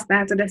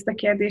használhatod ezt a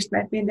kérdést,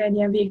 mert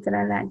mindannyian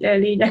végtelen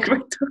lények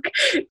vagytok,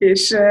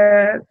 és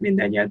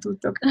mindannyian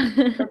tudtok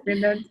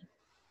mindent.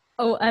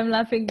 Oh, I'm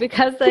laughing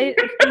because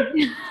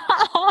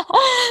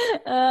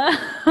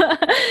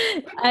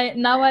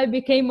now I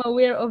became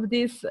aware of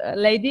this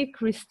lady,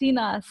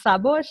 Christina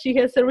Sabo. She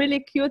has a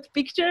really cute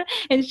picture,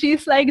 and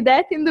she's like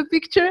that in the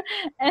picture.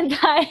 And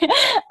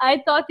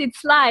I thought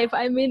it's live.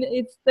 I mean,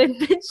 it's that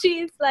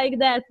she's like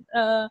that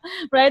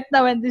right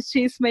now, and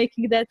she's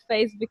making that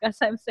face because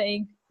I'm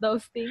saying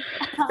those things.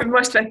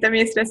 Most vettem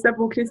észre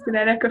Szabó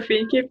Krisztinának a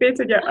fényképét,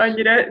 hogy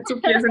annyira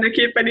cuki ezen a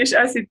képen, és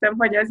azt hittem,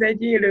 hogy az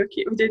egy élő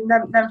kép, úgyhogy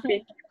nem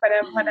fénykép,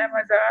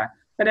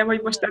 hanem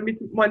hogy most,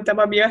 amit mondtam,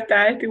 amiatt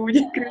állt,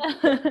 úgy.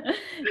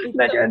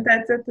 Nagyon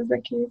tetszett ez a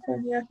kép,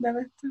 amiatt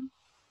nevettem.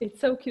 It's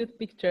so cute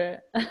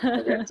picture.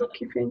 Nagyon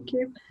cuki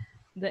fénykép.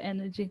 The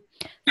energy.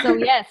 So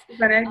yes.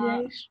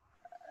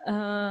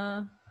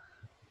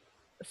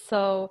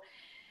 So,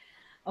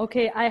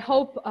 okay, I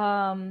hope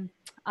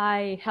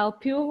I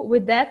help you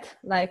with that,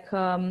 like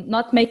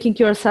not making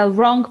yourself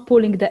wrong,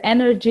 pulling the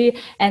energy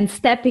and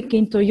stepping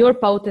into your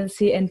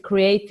potency and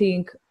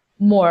creating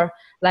more.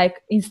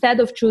 Like instead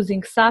of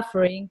choosing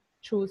suffering,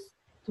 choose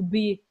to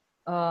be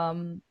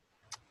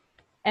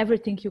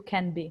everything you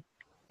can be.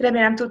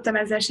 Remélem tudtam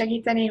ezzel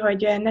segíteni,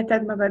 hogy ne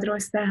tedd magad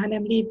rosszá,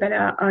 hanem lépj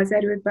bele az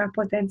erődbe, a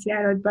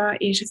potenciálodba,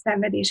 és a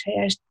szenvedés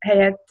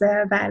helyett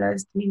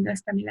válaszd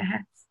mindazt, ami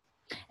lehetsz.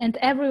 And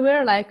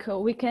everywhere, like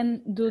we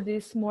can do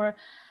this more.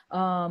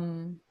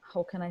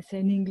 How can I say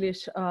in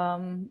English?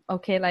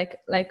 Okay,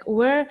 like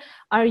where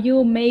are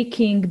you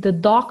making the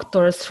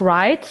doctors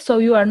right? So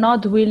you are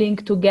not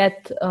willing to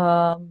get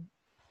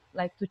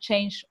like to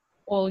change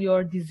all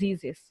your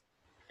diseases.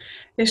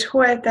 És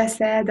hol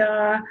teszed,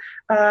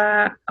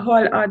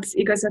 hol adsz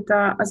igazat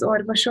az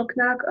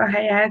orvosoknak,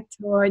 ahelyett,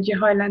 hogy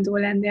hajlandó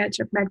lennél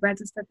csak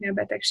megváltoztatni a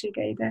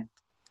betegségeidet?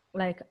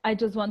 Like I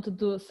just want to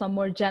do some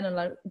more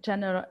general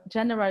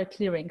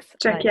clearings.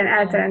 Csak like, ilyen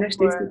általános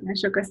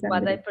tisztítások a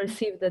what I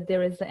perceive that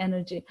there is the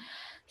energy.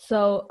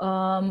 So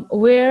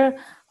where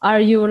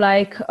are you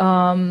like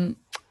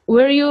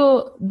where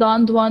you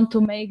don't want to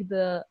make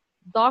the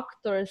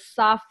doctors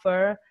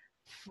suffer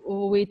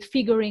with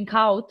figuring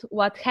out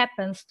what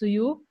happens to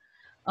you,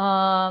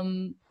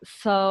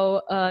 so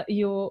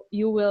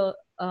you will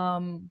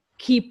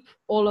keep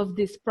all of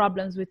these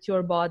problems with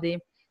your body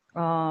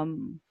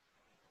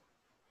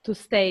to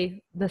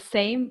stay the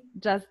same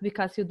just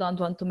because you don't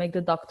want to make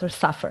the doctor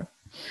suffer.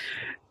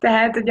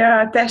 Tehát, hogy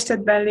a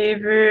testedben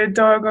lévő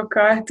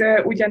dolgokat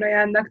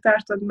ugyanolyannak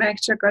tartod meg,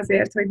 csak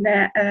azért,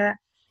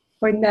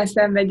 hogy ne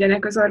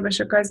szenvedjenek az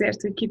orvosok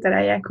azért, hogy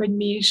kitalálják, hogy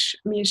mi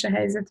is a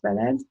helyzet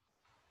veled.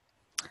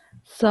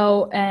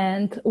 So,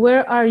 and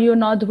where are you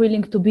not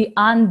willing to be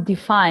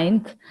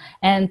undefined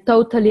and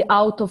totally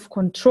out of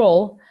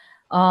control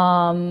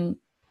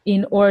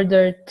in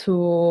order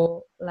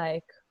to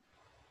like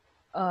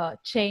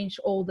change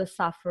all the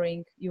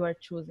suffering you are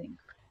choosing?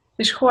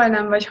 És hol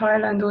nem vagy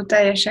hajlandó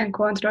teljesen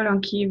kontrollon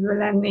kívül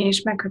lenni,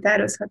 és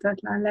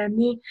meghatározhatatlan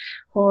lenni,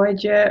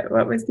 hogy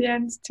what was the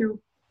end to?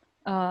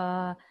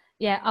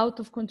 Yeah, out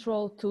of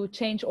control to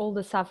change all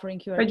the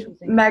suffering you are hogy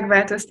choosing.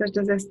 Megváltoztasd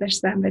az összes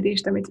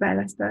szenvedést, amit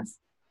választasz.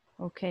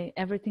 Okay,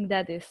 everything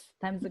that is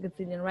times a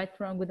gazillion, right,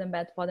 wrong, good and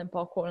bad, pod and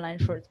paw, call, line,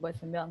 shorts, boys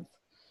and beyond.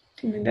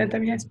 Mindent,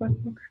 amihez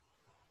patlok.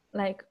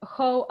 Like,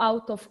 how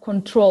out of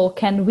control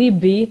can we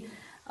be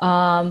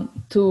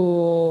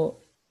to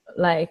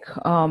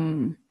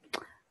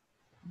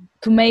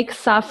make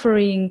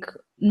suffering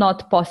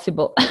not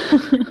possible?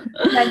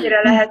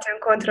 Mennyire lehetünk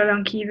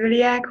kontrollon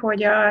kívüliek,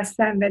 hogy a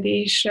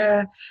szenvedés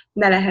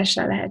ne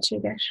lehessen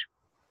lehetséges?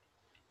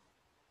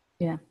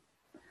 Yeah.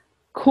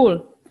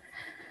 Cool.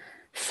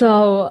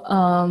 So,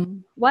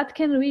 what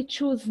can we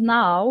choose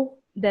now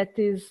that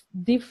is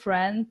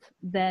different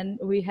than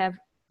we have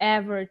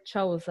ever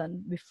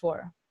chosen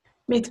before?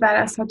 Mit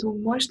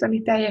választhatunk most,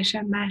 ami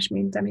teljesen más,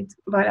 mint amit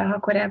valaha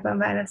korábban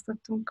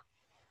választottunk?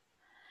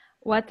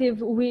 What if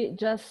we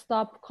just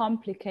stop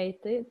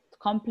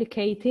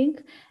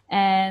complicating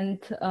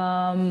and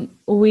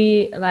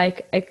we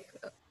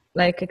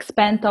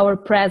expand our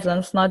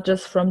presence not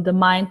just from the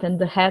mind and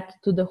the head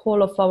to the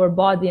whole of our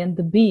body and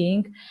the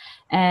being,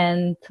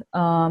 and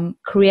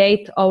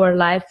create our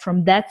life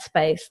from that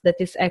space that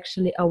is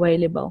actually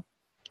available.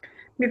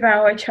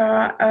 Mivel,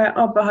 hogyha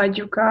abba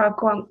hagyjuk a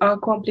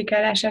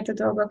komplikálását a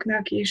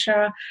dolgoknak, és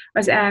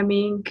az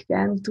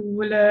elménken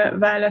túl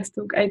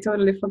választunk. I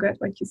totally forgot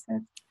what you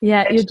said.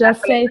 Yeah, you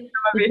just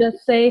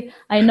say,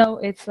 I know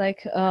it's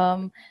like,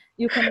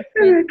 you can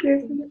explain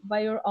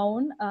by your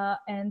own,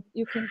 and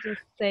you can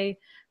just say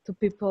to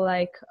people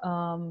like,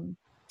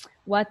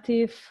 what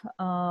if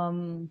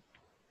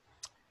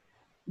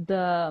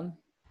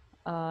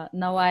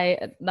now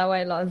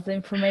I lost the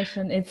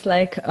information. It's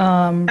like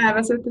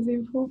elveszett az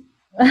info.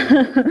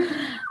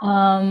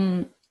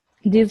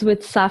 this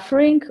with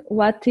suffering,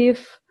 what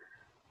if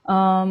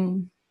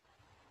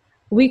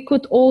we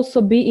could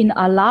also be in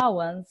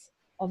allowance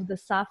of the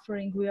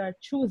suffering we are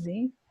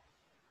choosing?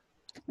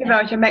 Mivel,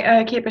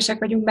 hogyha képesek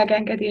vagyunk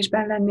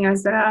megengedésben lenni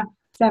azzal a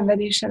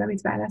szenvedéssel,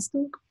 amit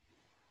választunk.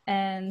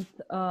 And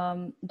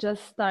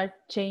just start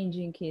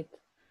changing it.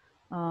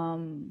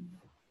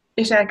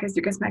 És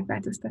elkezdjük ezt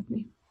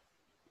megváltoztatni.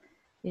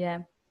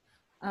 Yeah.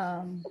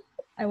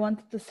 I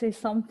wanted to say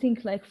something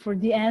like for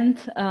the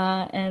end,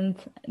 and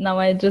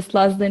now I just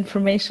lost the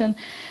information.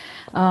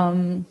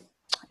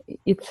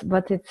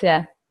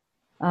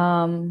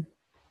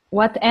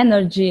 What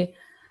energy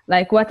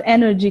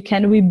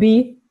can we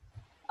be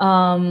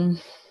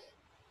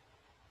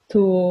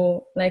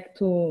to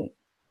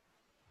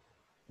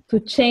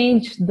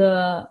change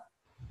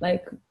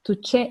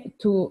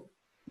to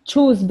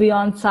choose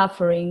beyond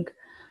suffering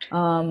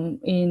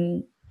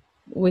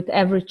with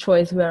every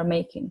choice we are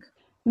making.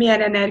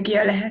 Milyen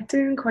energia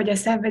lehetünk, hogy a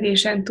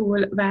szenvedésen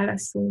túl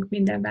válasszunk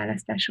minden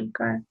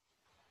választásunkkal.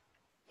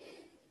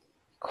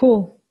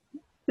 Cool.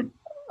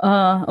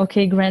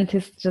 Okay, Grant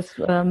is just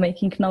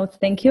making notes.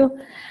 Thank you.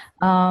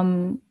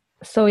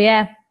 So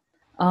yeah,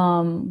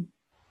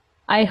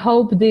 I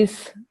hope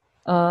this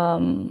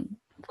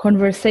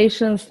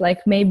conversations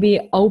like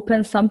maybe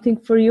open something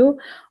for you,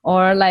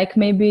 or like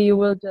maybe you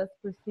will just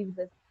perceive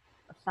that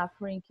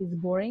suffering is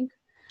boring.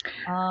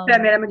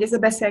 Remélem, hogy ez a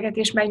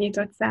beszélgetés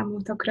megnyitott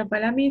számotokra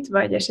valamit,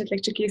 vagy esetleg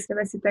csak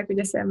észreveszitek, hogy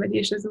a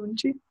szenvedés az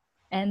uncsi.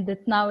 And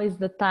that now is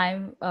the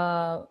time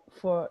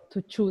to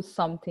choose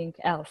something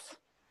else.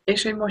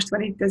 És hogy most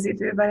van itt az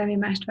idő valami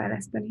mást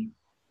választani.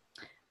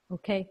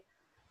 Okay.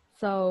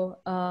 So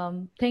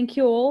thank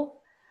you all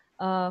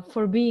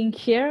for being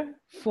here,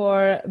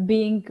 for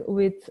being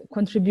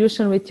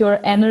contribution with your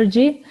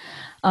energy,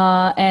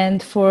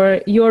 and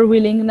for your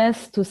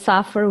willingness to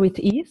suffer with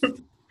ease.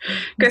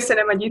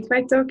 Köszönöm, hogy itt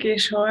vagytok,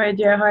 és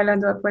hogy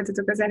hajlandóak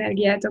voltatok az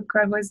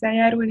energiátokkal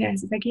hozzájárulni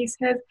ehhez az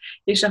egészhez,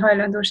 és a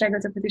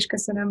hajlandóságotokat is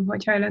köszönöm,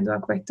 hogy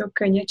hajlandóak vagytok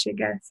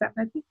könnyedséggel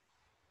szenvedni.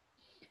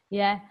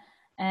 Yeah,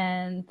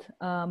 and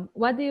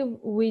what if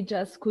we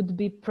just could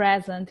be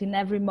present in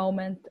every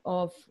moment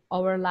of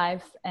our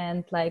lives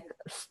and like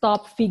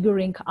stop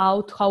figuring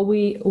out how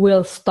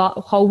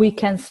we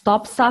can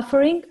stop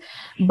suffering,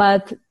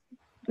 but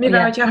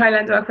mivel, hogyha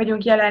hajlandóak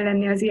vagyunk jelen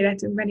lenni az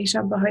életünkben, és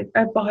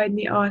abba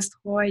hagyni azt,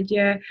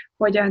 hogy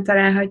hogyan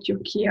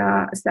találhatjuk ki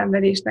a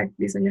szenvedésnek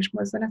bizonyos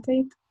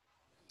mozzanatait.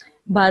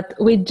 But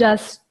we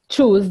just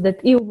choose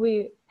that if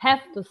we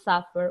have to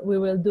suffer, we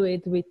will do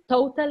it with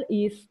total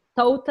ease,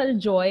 total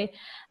joy,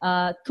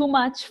 too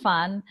much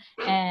fun,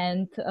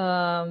 and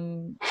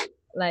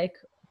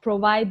like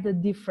provide the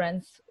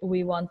difference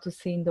we want to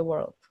see in the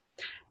world.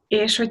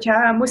 És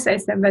hogyha muszáj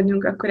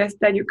szenvednünk, akkor ezt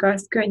tegyük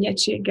azt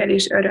könnyedséggel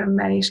és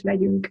örömmel, és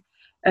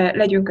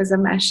legyünk az a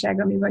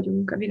másság, ami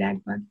vagyunk a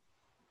világban.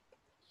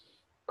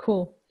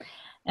 Cool.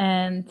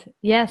 And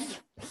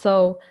yes,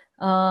 so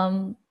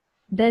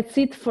that's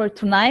it for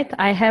tonight.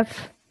 I have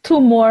 2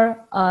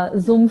 more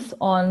Zooms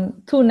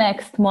on 2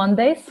 next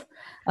Mondays.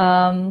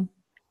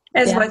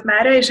 Ez volt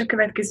mára, és a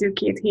következő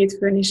 2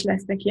 hétfőn is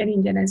lesznek ilyen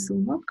ingyenes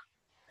Zoomok.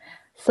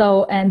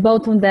 So, and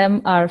both of them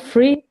are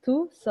free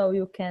too, so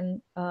you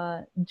can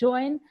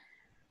join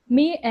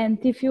me.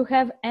 And if you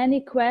have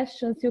any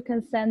questions, you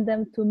can send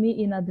them to me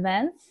in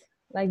advance,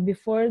 like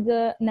before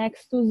the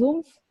next 2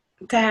 Zooms.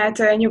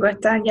 Tehát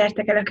nyugodtan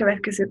gyertek el a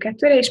következő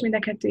 2-re, és mind a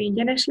 2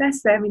 ingyenes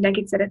lesz,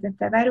 mindenkit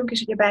szeretettel várunk,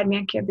 és hogyha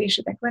bármilyen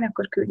kérdésetek van,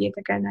 akkor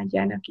küldjétek el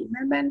Nadjának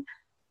e-mailben.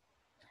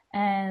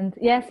 And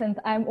yes,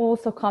 and I'm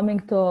also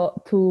coming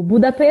to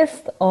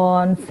Budapest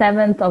on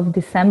 7th of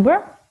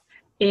December.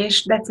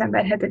 És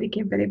december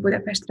 7-én pedig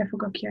Budapestre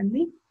fogok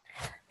jönni.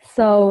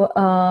 So,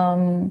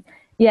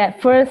 yeah,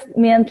 first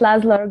me and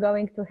Laszlo are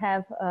going to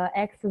have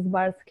Access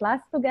Bars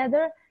class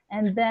together,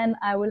 and then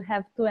I will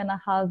have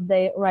 2.5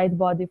 day Right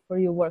Body for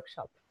You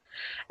workshop.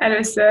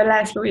 Először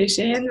László és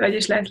én,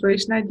 vagyis László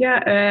és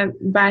Nadja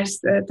Bars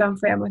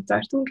tanfolyamot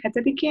tartunk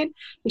 7-én,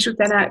 és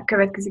utána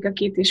következik a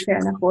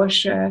 2,5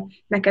 napos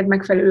neked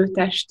megfelelő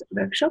test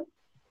workshop.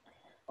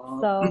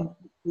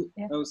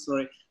 Oh,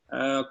 sorry.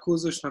 A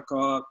kurzusnak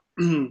a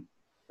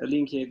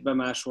linkjét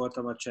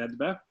bemásoltam a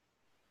chatbe.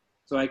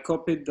 So I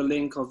copied the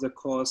link of the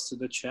course to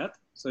the chat,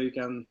 so you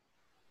can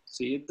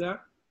see it there.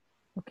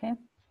 Okay.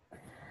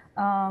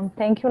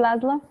 Thank you,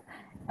 Laszlo.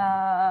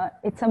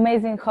 It's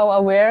amazing how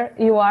aware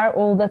you are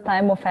all the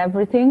time of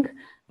everything.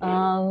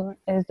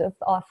 It's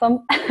just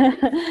awesome.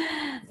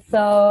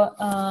 So,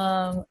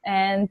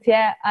 and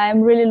yeah,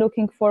 I'm really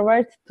looking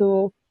forward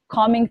to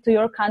coming to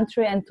your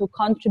country and to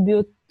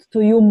contribute to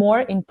you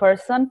more in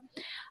person,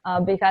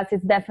 because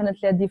it's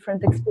definitely a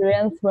different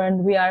experience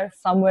when we are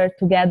somewhere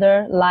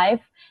together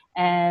live.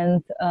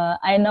 And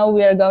I know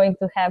we are going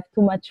to have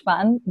too much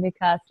fun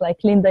because like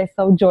Linda is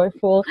so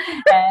joyful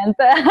and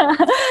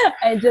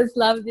I just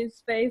love this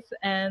space.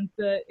 And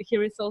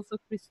here is also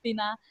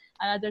Christina,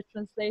 another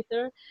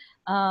translator.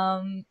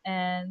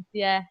 And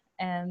yeah,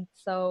 and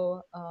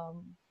so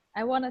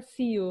I want to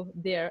see you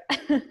there.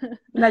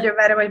 Nagyon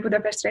várom, hogy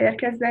Budapestre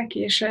érkezzek,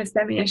 és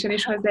személyesen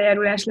is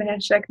hozzájárulás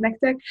lehessek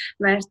nektek,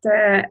 mert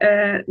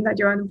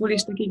nagyon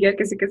bulisnak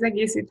ígérkezik az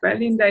egész, itt van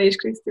Linda és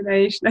Krisztina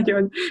is,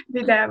 nagyon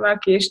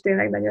vidámak, és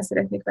tényleg nagyon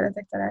szeretnék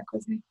veletek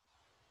találkozni.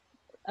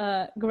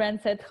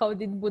 Grant said, how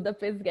did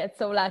Budapest get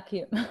so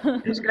lucky?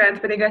 És Grant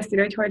pedig azt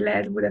írja, hogy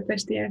lehet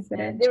Budapest ilyen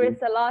szerencsés. There is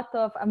a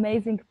lot of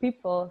amazing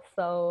people,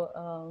 so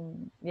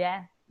yeah,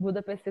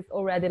 Budapest is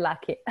already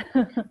lucky.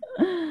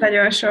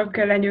 Nagyon sok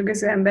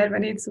lenyűgöző ember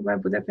van itt, szóval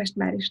Budapest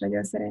már is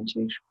nagyon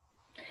szerencsés.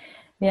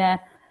 Yeah,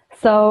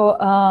 so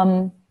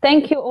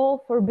thank you all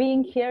for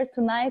being here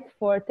tonight,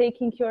 for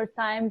taking your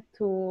time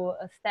to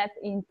step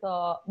into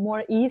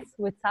more ease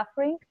with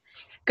suffering.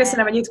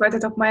 Köszönöm, hogy itt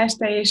voltatok ma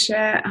este, és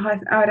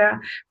arra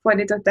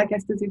fordítottátok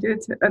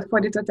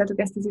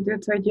ezt az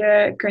időt, hogy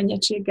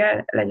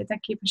könnyedséggel legyetek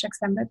képesek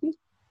szenvedni.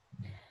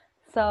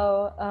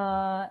 So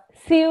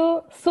see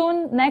you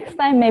soon next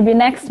time, maybe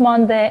next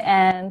Monday,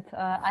 and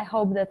I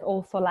hope that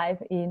also live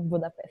in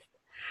Budapest.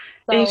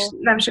 So, és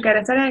nem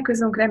sokára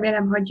találkozunk,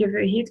 remélem, hogy jövő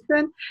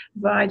hétfőn,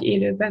 vagy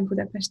élőben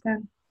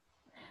Budapesten.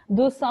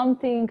 Do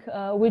something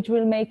which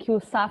will make you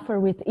suffer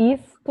with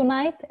ease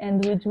tonight,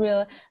 and which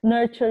will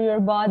nurture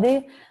your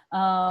body.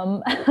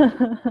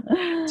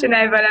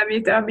 Csinálj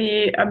valamit,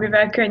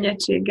 amivel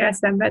könnyedséggel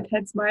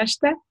szenvedhetsz ma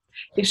este,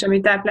 és ami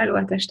tápláló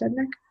a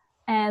testednek.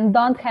 And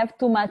don't have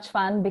too much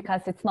fun,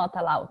 because it's not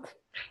allowed.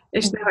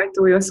 És ne hagyd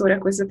túl jól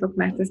szórakozzatok,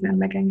 mert ez nem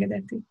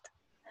megengedett itt.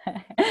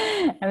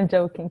 I'm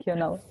joking, you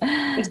know.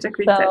 Ez csak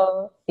vicces.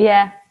 So,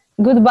 yeah,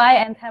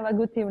 goodbye and have a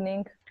good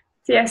evening.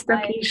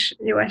 Sziasztok is,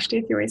 jó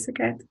estét, jó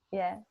éjszakát.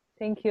 Yeah,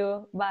 thank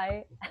you,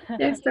 bye.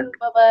 Sziasztok.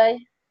 Bye-bye.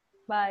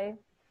 Bye.